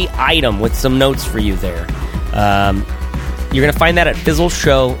every item with some notes for you there. You're going to find that at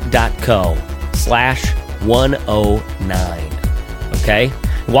fizzleshow.co/109. Okay?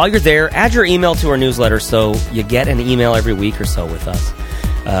 While you're there, add your email to our newsletter so you get an email every week or so with us.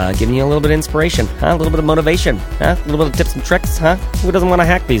 Giving you a little bit of inspiration, a little bit of motivation, a little bit of tips and tricks, Who doesn't want to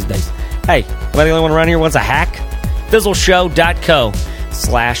hack these days? Hey, am I the only one around here who wants a hack?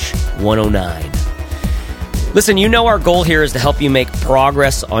 fizzleshow.co/109. Listen, our goal here is to help you make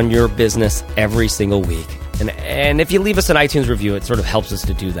progress on your business every single week. And if you leave us an iTunes review, it sort of helps us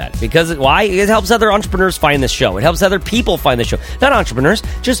to do that. Because why? It helps other entrepreneurs find this show. It helps other people find the show. Not entrepreneurs,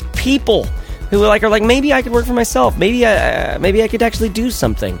 just people who are like, maybe I could work for myself. Maybe I could actually do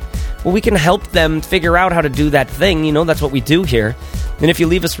something. Well, we can help them figure out how to do that thing. That's what we do here. And if you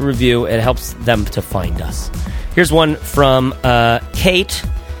leave us a review, it helps them to find us. Here's one from Kate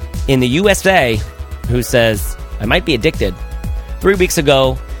in the USA who says, I might be addicted. 3 weeks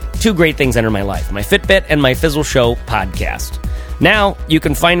ago, 2 great things entered my life, my Fitbit and my Fizzle Show podcast. Now, you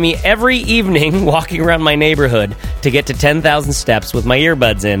can find me every evening walking around my neighborhood to get to 10,000 steps with my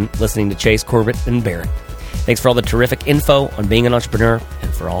earbuds in, listening to Chase, Corbett, and Barrett. Thanks for all the terrific info on being an entrepreneur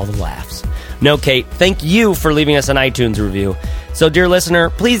and for all the laughs. No, Kate, thank you for leaving us an iTunes review. So, dear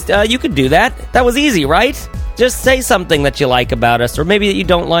listener, please, you could do that. That was easy, right? Just say something that you like about us, or maybe that you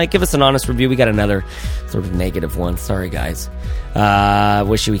don't like. Give us an honest review. We got another sort of negative one. Sorry, guys.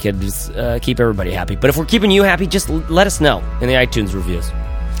 Wish we could just, keep everybody happy. But if we're keeping you happy, just let us know in the iTunes reviews.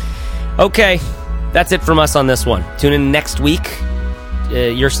 Okay, that's it from us on this one. Tune in next week.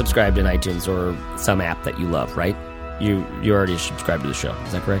 You're subscribed in iTunes or some app that you love, right? You already subscribed to the show.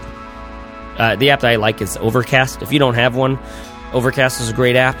 Is that correct? The app that I like is Overcast. If you don't have one, Overcast is a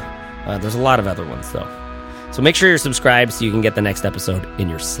great app. There's a lot of other ones, though. So make sure you're subscribed so you can get the next episode in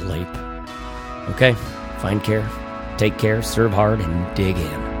your sleep. Okay? Find care, take care, serve hard, and dig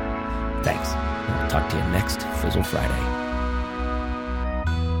in. Thanks. I'll talk to you next Fizzle Friday.